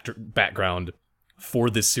the background for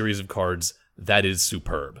this series of cards that is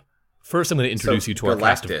superb. First, I'm going to introduce you to our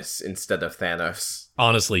cast of... Galactus instead of Thanos.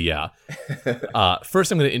 Honestly, yeah.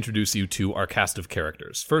 First, I'm going to introduce you to our cast of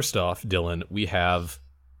characters. First off, Dylan, we have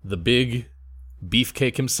the big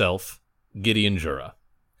beefcake himself, Gideon Jura.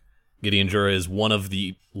 Gideon Jura is one of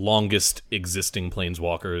the longest existing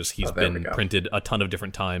Planeswalkers. He's been printed a ton of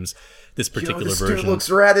different times. This particular version looks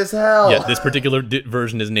rad as hell. Yeah, this particular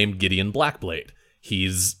version is named Gideon Blackblade.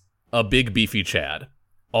 He's a big beefy Chad.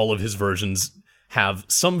 All of his versions have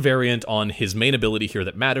some variant on his main ability here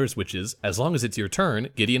that matters, which is, as long as it's your turn,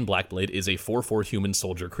 Gideon Blackblade is a 4/4 human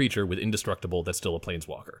soldier creature with indestructible that's still a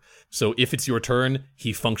Planeswalker. So if it's your turn,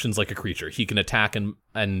 he functions like a creature. He can attack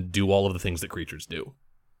and do all of the things that creatures do.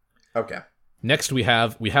 Okay. Next we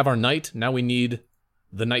have our knight. Now we need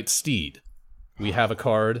the knight's steed. We have a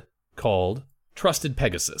card called Trusted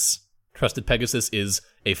Pegasus. Trusted Pegasus is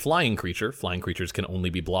a flying creature. Flying creatures can only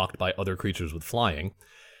be blocked by other creatures with flying.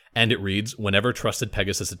 And it reads, whenever Trusted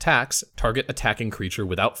Pegasus attacks, target attacking creature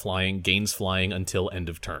without flying gains flying until end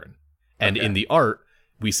of turn. And in the art,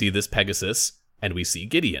 we see this Pegasus, and we see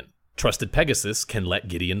Gideon. Trusted Pegasus can let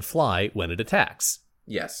Gideon fly when it attacks.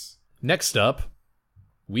 Yes. Next up,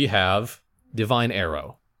 we have Divine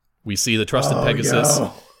Arrow. We see the Trusted Pegasus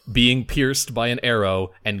being pierced by an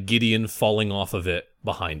arrow and Gideon falling off of it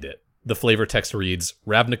behind it. The flavor text reads,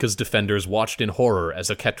 Ravnica's defenders watched in horror as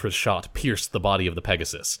Oketra's shot pierced the body of the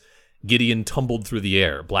Pegasus. Gideon tumbled through the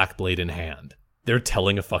air, black blade in hand. They're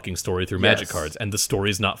telling a fucking story through magic cards, and the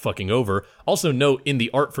story's not fucking over. Also note, in the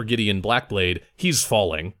art for Gideon Blackblade, he's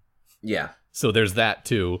falling. Yeah. So there's that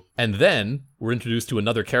too. And then we're introduced to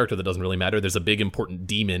another character that doesn't really matter. There's a big important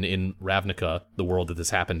demon in Ravnica, the world that this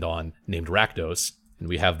happened on, named Rakdos. And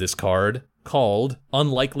we have this card called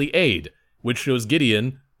Unlikely Aid, which shows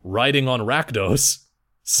Gideon riding on Rakdos,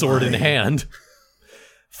 sword in hand.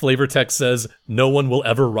 Flavor text says, no one will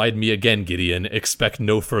ever ride me again, Gideon. Expect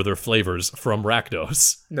no further flavors from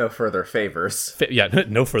Rakdos. No further favors.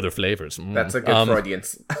 No further flavors. That's a good Freudian.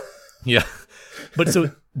 Yeah. But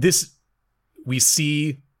so this, we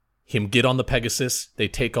see him get on the Pegasus. They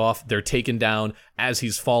take off. They're taken down. As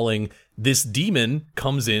he's falling, this demon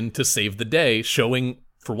comes in to save the day, showing,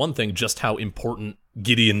 for one thing, just how important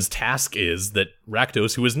Gideon's task is, that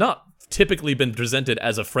Rakdos, who has not typically been presented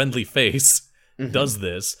as a friendly face, does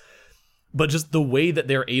this. But just the way that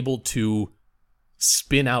they're able to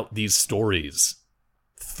spin out these stories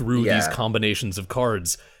through these combinations of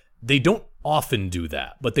cards, they don't often do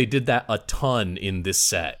that, but they did that a ton in this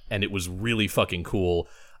set, and it was really fucking cool.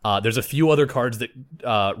 There's a few other cards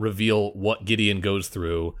that reveal what Gideon goes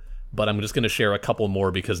through, but I'm just going to share a couple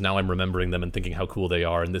more because now I'm remembering them and thinking how cool they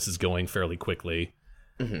are, and this is going fairly quickly.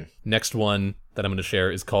 Next one that I'm going to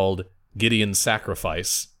share is called Gideon's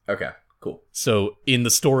Sacrifice. Okay, cool. So in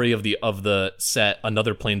the story of the set,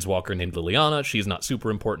 another planeswalker named Liliana, she's not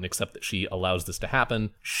super important except that she allows this to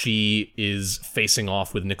happen. She is facing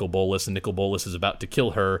off with Nicol Bolas, and Nicol Bolas is about to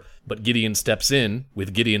kill her, but Gideon steps in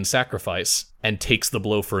with Gideon's Sacrifice and takes the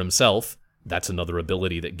blow for himself. That's another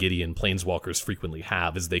ability that Gideon planeswalkers frequently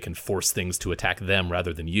have, is they can force things to attack them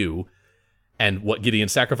rather than you. And what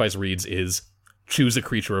Gideon's Sacrifice reads is, choose a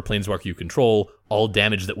creature or planeswalker you control. All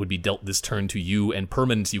damage that would be dealt this turn to you and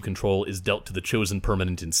permanents you control is dealt to the chosen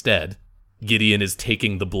permanent instead. Gideon is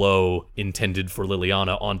taking the blow intended for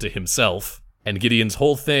Liliana onto himself. And Gideon's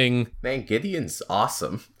whole thing... Man, Gideon's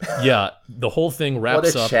awesome. Yeah, the whole thing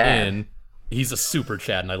wraps up Chad. in... He's a super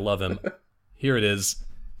Chad, and I love him. Here it is.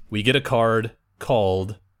 We get a card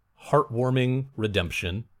called Heartwarming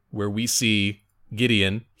Redemption, where we see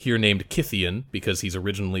Gideon, here named Kithian, because he's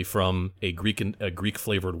originally from a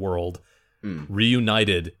Greek-flavored world,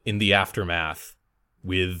 reunited in the aftermath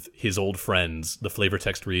with his old friends. The flavor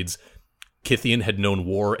text reads, Kithian had known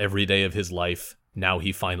war every day of his life. Now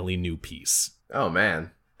he finally knew peace. Oh,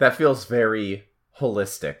 man. That feels very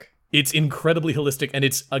holistic. It's incredibly holistic, and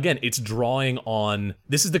it's drawing on...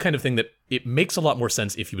 This is the kind of thing that it makes a lot more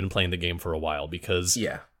sense if you've been playing the game for a while, because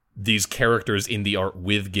these characters in the art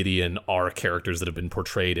with Gideon are characters that have been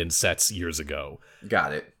portrayed in sets years ago.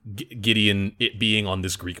 Got it. Gideon, it being on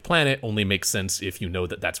this Greek planet, only makes sense if you know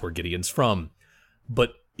that that's where Gideon's from.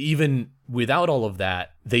 But even without all of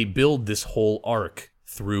that, they build this whole arc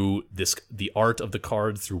through the art of the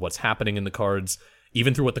cards, through what's happening in the cards,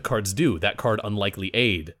 even through what the cards do. That card, Unlikely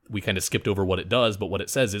Aid, we kind of skipped over what it does, but what it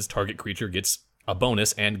says is target creature gets a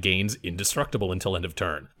bonus and gains indestructible until end of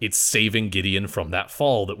turn. It's saving Gideon from that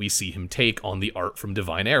fall that we see him take on the art from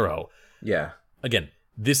Divine Arrow. Yeah. Again,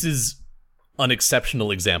 this is an exceptional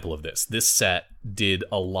example of this. This set did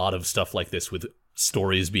a lot of stuff like this with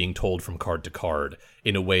stories being told from card to card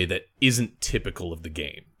in a way that isn't typical of the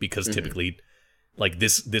game, because typically... Like,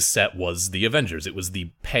 this set was the Avengers. It was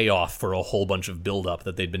the payoff for a whole bunch of build-up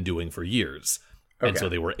that they'd been doing for years. Okay. And so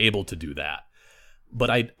they were able to do that. But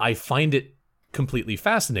I find it completely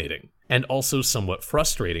fascinating and also somewhat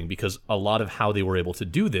frustrating, because a lot of how they were able to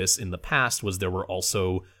do this in the past was there were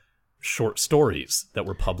also short stories that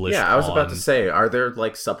were published. Yeah, I was about to say, are there,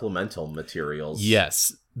 like, supplemental materials?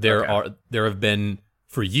 Yes. There have been,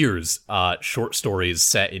 for years, short stories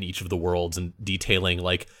set in each of the worlds and detailing,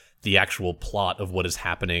 like, the actual plot of what is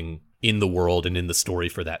happening in the world and in the story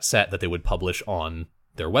for that set that they would publish on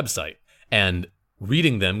their website. And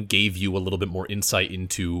reading them gave you a little bit more insight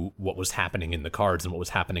into what was happening in the cards and what was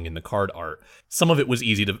happening in the card art. Some of it was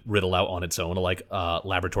easy to riddle out on its own, like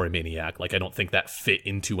Laboratory Maniac. Like, I don't think that fit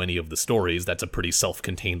into any of the stories. That's a pretty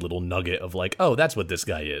self-contained little nugget of like, oh, that's what this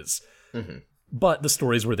guy is. Mm-hmm. But the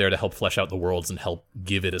stories were there to help flesh out the worlds and help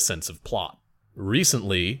give it a sense of plot.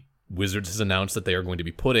 Recently, Wizards has announced that they are going to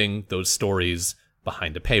be putting those stories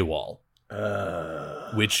behind a paywall.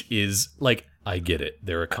 Which is, like, I get it.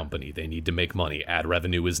 They're a company. They need to make money. Ad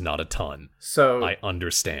revenue is not a ton. So I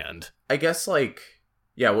understand. I guess, like,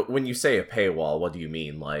 yeah, when you say a paywall, what do you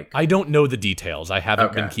mean? Like, I don't know the details. I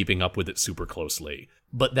haven't been keeping up with it super closely.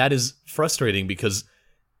 But that is frustrating because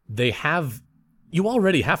you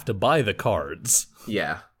already have to buy the cards.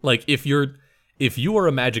 Yeah. Like, if you are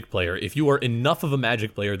a Magic player, if you are enough of a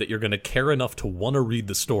Magic player that you're going to care enough to want to read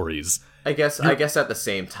the stories, I guess at the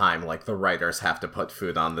same time, like, the writers have to put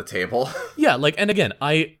food on the table. Yeah, like, and again,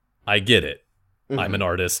 I get it. Mm-hmm. I'm an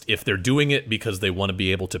artist. If they're doing it because they want to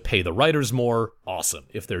be able to pay the writers more, awesome.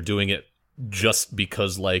 If they're doing it just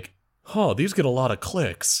because, like, these get a lot of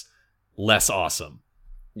clicks, less awesome.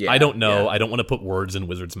 Yeah, I don't know. Yeah. I don't want to put words in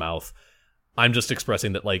Wizard's mouth. I'm just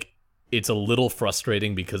expressing that, like, it's a little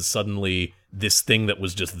frustrating because suddenly this thing that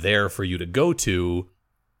was just there for you to go to,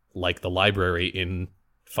 like the library in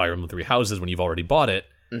Fire Emblem Three Houses when you've already bought it,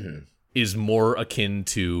 mm-hmm. is more akin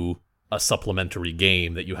to a supplementary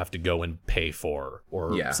game that you have to go and pay for,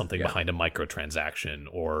 or something behind a microtransaction,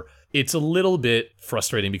 or it's a little bit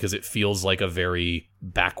frustrating because it feels like a very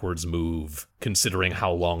backwards move considering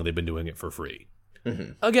how long they've been doing it for free.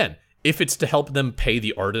 Mm-hmm. Again, if it's to help them pay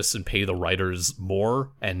the artists and pay the writers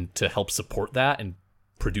more and to help support that and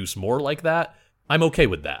produce more like that, I'm okay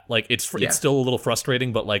with that. Like, it's still a little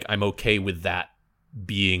frustrating, but, like, I'm okay with that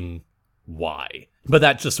being why. But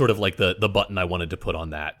that's just sort of like the button I wanted to put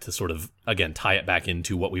on that to sort of, again, tie it back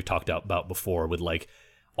into what we've talked about before with, like,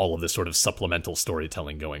 all of this sort of supplemental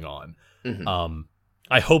storytelling going on. Mm-hmm.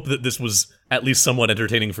 I hope that this was at least somewhat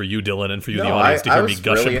entertaining for you, Dylan, and for you, the audience, to hear me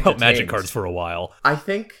gush really about Magic cards for a while. I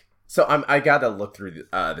think... So I gotta look through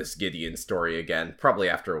this Gideon story again, probably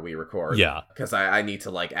after we record. Yeah. Because I need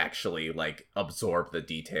to, like, actually, like, absorb the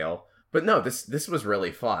detail. But no, this was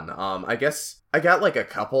really fun. I guess I got, like, a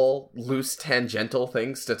couple loose tangential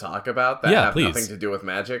things to talk about that have nothing to do with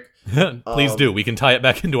Magic. Please do. We can tie it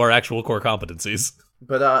back into our actual core competencies.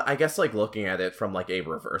 But I guess, like, looking at it from, like, a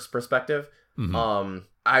reverse perspective, mm-hmm.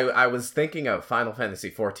 I was thinking of Final Fantasy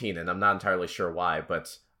XIV, and I'm not entirely sure why,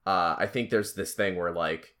 but I think there's this thing where,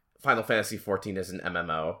 like, Final Fantasy XIV is an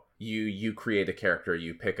MMO. You create a character,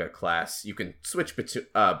 you pick a class, you can switch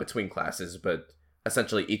between classes, but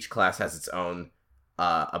essentially each class has its own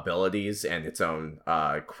abilities and its own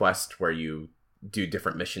quest where you do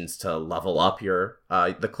different missions to level up your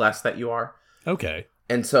the class that you are. Okay.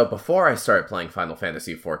 And so before I started playing Final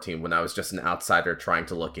Fantasy XIV, when I was just an outsider trying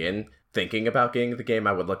to look in, thinking about getting the game,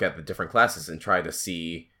 I would look at the different classes and try to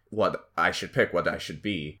see what I should pick, what I should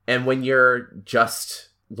be. And when you're just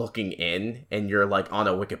looking in and you're, like, on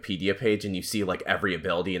a Wikipedia page and you see, like, every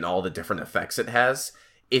ability and all the different effects it has,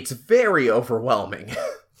 it's very overwhelming.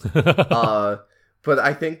 But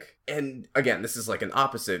I think, and again, this is, like, an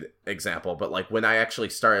opposite example, but, like, when I actually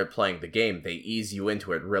started playing the game, they ease you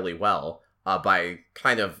into it really well by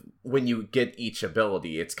kind of, when you get each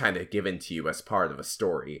ability, it's kind of given to you as part of a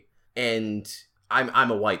story. And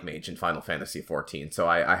I'm a white mage in Final Fantasy XIV, so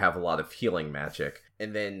I have a lot of healing magic.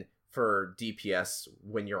 And then for DPS,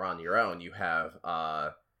 when you're on your own, you have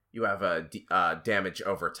a damage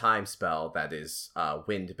over time spell that is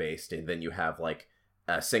wind based, and then you have, like,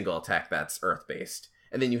 a single attack that's earth based,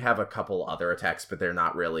 and then you have a couple other attacks, but they're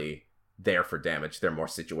not really there for damage; they're more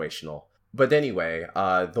situational. But anyway,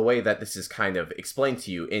 the way that this is kind of explained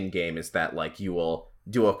to you in game is that, like, you will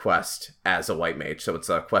do a quest as a white mage, so it's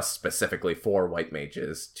a quest specifically for white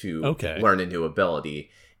mages to learn a new ability,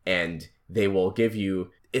 and they will give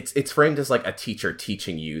you. It's framed as, like, a teacher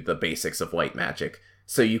teaching you the basics of white magic.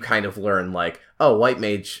 So you kind of learn, like, oh, white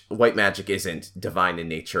magic isn't divine in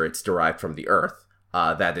nature, it's derived from the earth.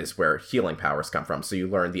 That is where healing powers come from. So you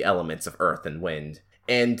learn the elements of earth and wind.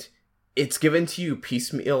 And it's given to you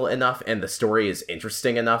piecemeal enough, and the story is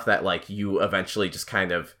interesting enough that, like, you eventually just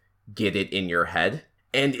kind of get it in your head.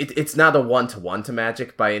 And it's not a one-to-one to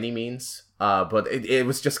Magic by any means, but it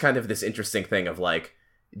was just kind of this interesting thing of, like,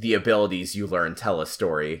 the abilities you learn tell a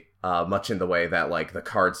story, much in the way that, like, the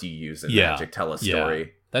cards you use in Magic tell a story.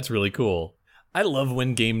 Yeah. That's really cool. I love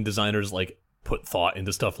when game designers, like, put thought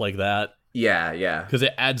into stuff like that. Yeah, yeah. Because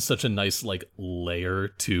it adds such a nice, like, layer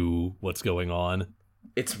to what's going on.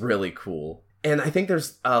 It's really cool. And I think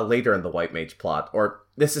there's later in the White Mage plot, or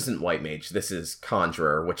this isn't White Mage, this is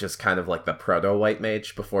Conjurer, which is kind of like the proto-White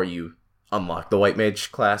Mage before you unlock the White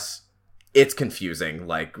Mage class. It's confusing,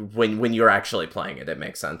 like, when you're actually playing it, it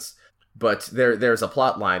makes sense. But there's a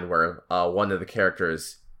plot line where one of the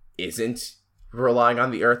characters isn't relying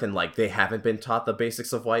on the earth, and, like, they haven't been taught the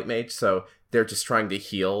basics of White Mage, so they're just trying to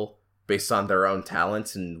heal based on their own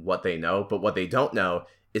talents and what they know. But what they don't know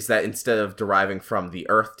is that instead of deriving from the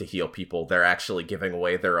earth to heal people, they're actually giving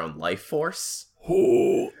away their own life force.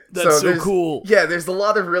 Oh, that's so cool. Yeah, there's a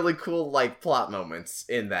lot of really cool, like, plot moments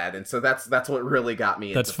in that, and so that's what really got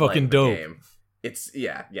me into playing the game. It's,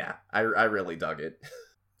 yeah, I really dug it.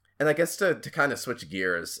 And I guess to kind of switch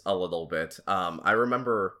gears a little bit, I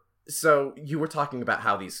remember, so you were talking about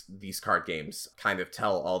how these card games kind of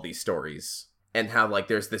tell all these stories, and how, like,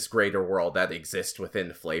 there's this greater world that exists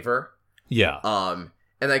within Flavor. Yeah.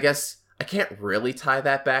 And I guess I can't really tie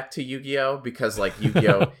that back to Yu-Gi-Oh! Because, like,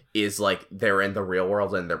 Yu-Gi-Oh! Is, like, they're in the real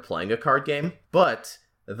world and they're playing a card game. But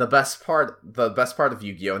the best part of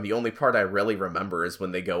Yu-Gi-Oh! And the only part I really remember is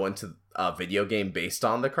when they go into a video game based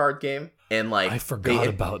on the card game. And, like, I forgot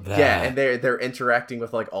about that. Yeah, and they're interacting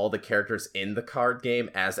with, like, all the characters in the card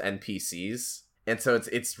game as NPCs. And so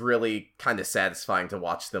it's really kind of satisfying to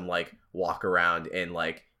watch them, like, walk around and,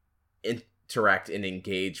 like, interact and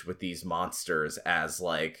engage with these monsters as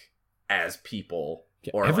people,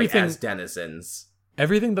 or like as denizens.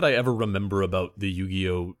 Everything that I ever remember about the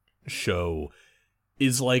Yu-Gi-Oh! Show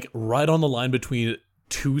is, like, right on the line between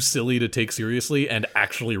too silly to take seriously and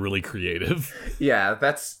actually really creative. Yeah,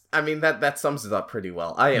 that sums it up pretty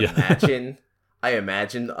well. I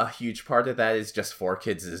imagine a huge part of that is just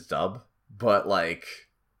 4Kids' dub, but, like,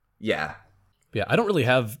 yeah. Yeah, I don't really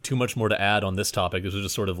have too much more to add on this topic. This was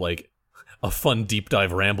just sort of like a fun deep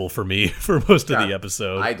dive ramble for me for most of the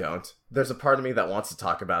episode. I don't. There's a part of me that wants to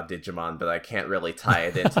talk about Digimon, but I can't really tie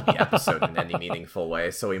it into the episode in any meaningful way,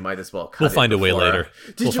 so we might as well cut it. We'll find a way later.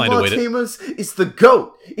 Digimon Tamers is the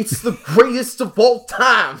GOAT! It's the greatest of all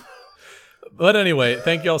time! But anyway,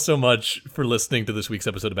 thank you all so much for listening to this week's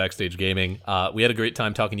episode of Backstage Gaming. We had a great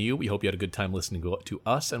time talking to you. We hope you had a good time listening to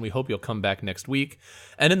us, and we hope you'll come back next week.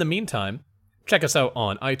 And in the meantime, check us out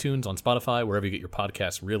on iTunes, on Spotify, wherever you get your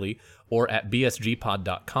podcasts, really, or at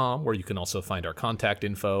bsgpod.com, where you can also find our contact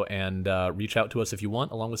info and reach out to us if you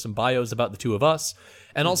want, along with some bios about the two of us.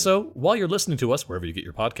 And also, while you're listening to us, wherever you get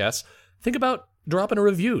your podcasts, think about dropping a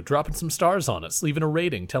review, dropping some stars on us, leaving a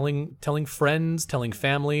rating, telling friends, telling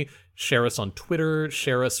family, share us on Twitter,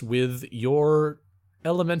 share us with your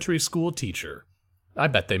elementary school teacher. I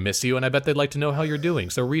bet they miss you, and I bet they'd like to know how you're doing,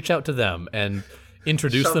 so reach out to them and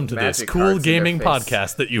introduce them to this cool gaming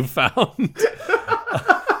podcast that you found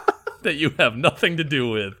that you have nothing to do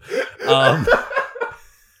with.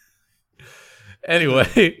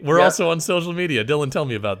 Anyway, we're also on social media. Dylan, tell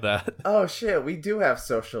me about that. Oh shit, we do have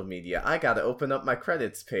social media. I gotta open up my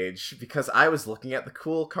credits page because I was looking at the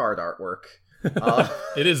cool card artwork.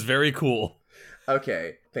 It is very cool.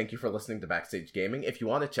 Okay, thank you for listening to Backstage Gaming. If you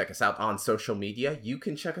want to check us out on social media, you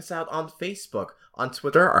can check us out on Facebook. On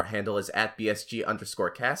Twitter, our handle is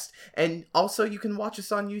 @BSG_cast. And also, you can watch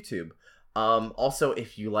us on YouTube. Also,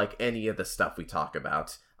 if you like any of the stuff we talk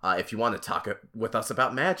about, if you want to talk with us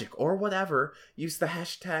about Magic or whatever, use the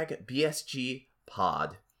hashtag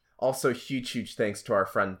BSGPod. Also, huge thanks to our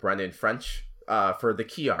friend Brennan French for the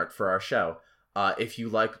key art for our show. If you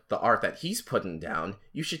like the art that he's putting down,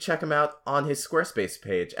 you should check him out on his Squarespace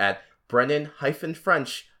page at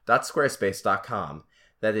brennan-french.squarespace.com.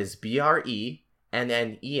 That is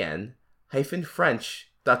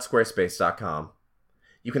BRENNEN-French.squarespace.com.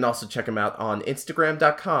 You can also check him out on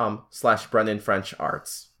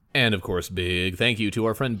Instagram.com/BrennanFrenchArts. And of course, big thank you to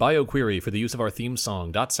our friend BioQuery for the use of our theme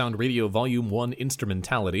song, .Sound Radio Volume 1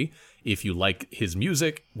 Instrumentality. If you like his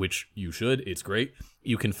music, which you should, it's great,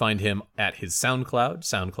 you can find him at his SoundCloud,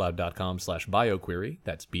 soundcloud.com/BioQuery,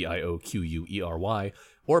 that's BIOQUERY,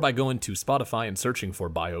 or by going to Spotify and searching for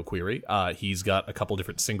BioQuery. He's got a couple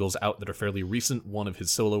different singles out that are fairly recent, one of his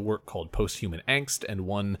solo work called Posthuman Angst, and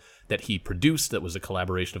one that he produced that was a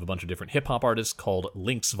collaboration of a bunch of different hip-hop artists called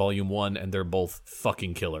Links Volume 1, and they're both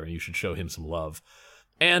fucking killer, and you should show him some love.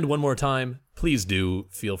 And one more time, please do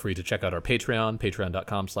feel free to check out our Patreon,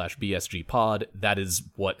 patreon.com/BSGpod. That is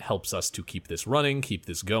what helps us to keep this running, keep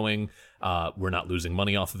this going. We're not losing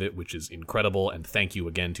money off of it, which is incredible. And thank you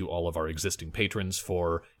again to all of our existing patrons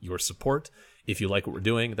for your support. If you like what we're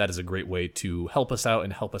doing, that is a great way to help us out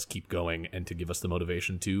and help us keep going and to give us the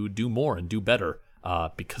motivation to do more and do better.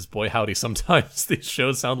 Because boy howdy, sometimes these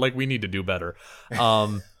shows sound like we need to do better.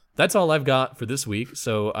 That's all I've got for this week,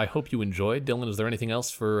 so I hope you enjoyed. Dylan, is there anything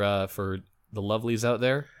else for the lovelies out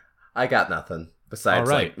there? I got nothing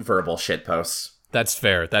besides like verbal shit posts. That's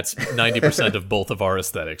fair. That's 90% of both of our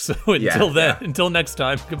aesthetics. So until next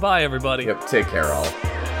time, goodbye, everybody. Yep, take care,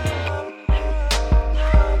 all.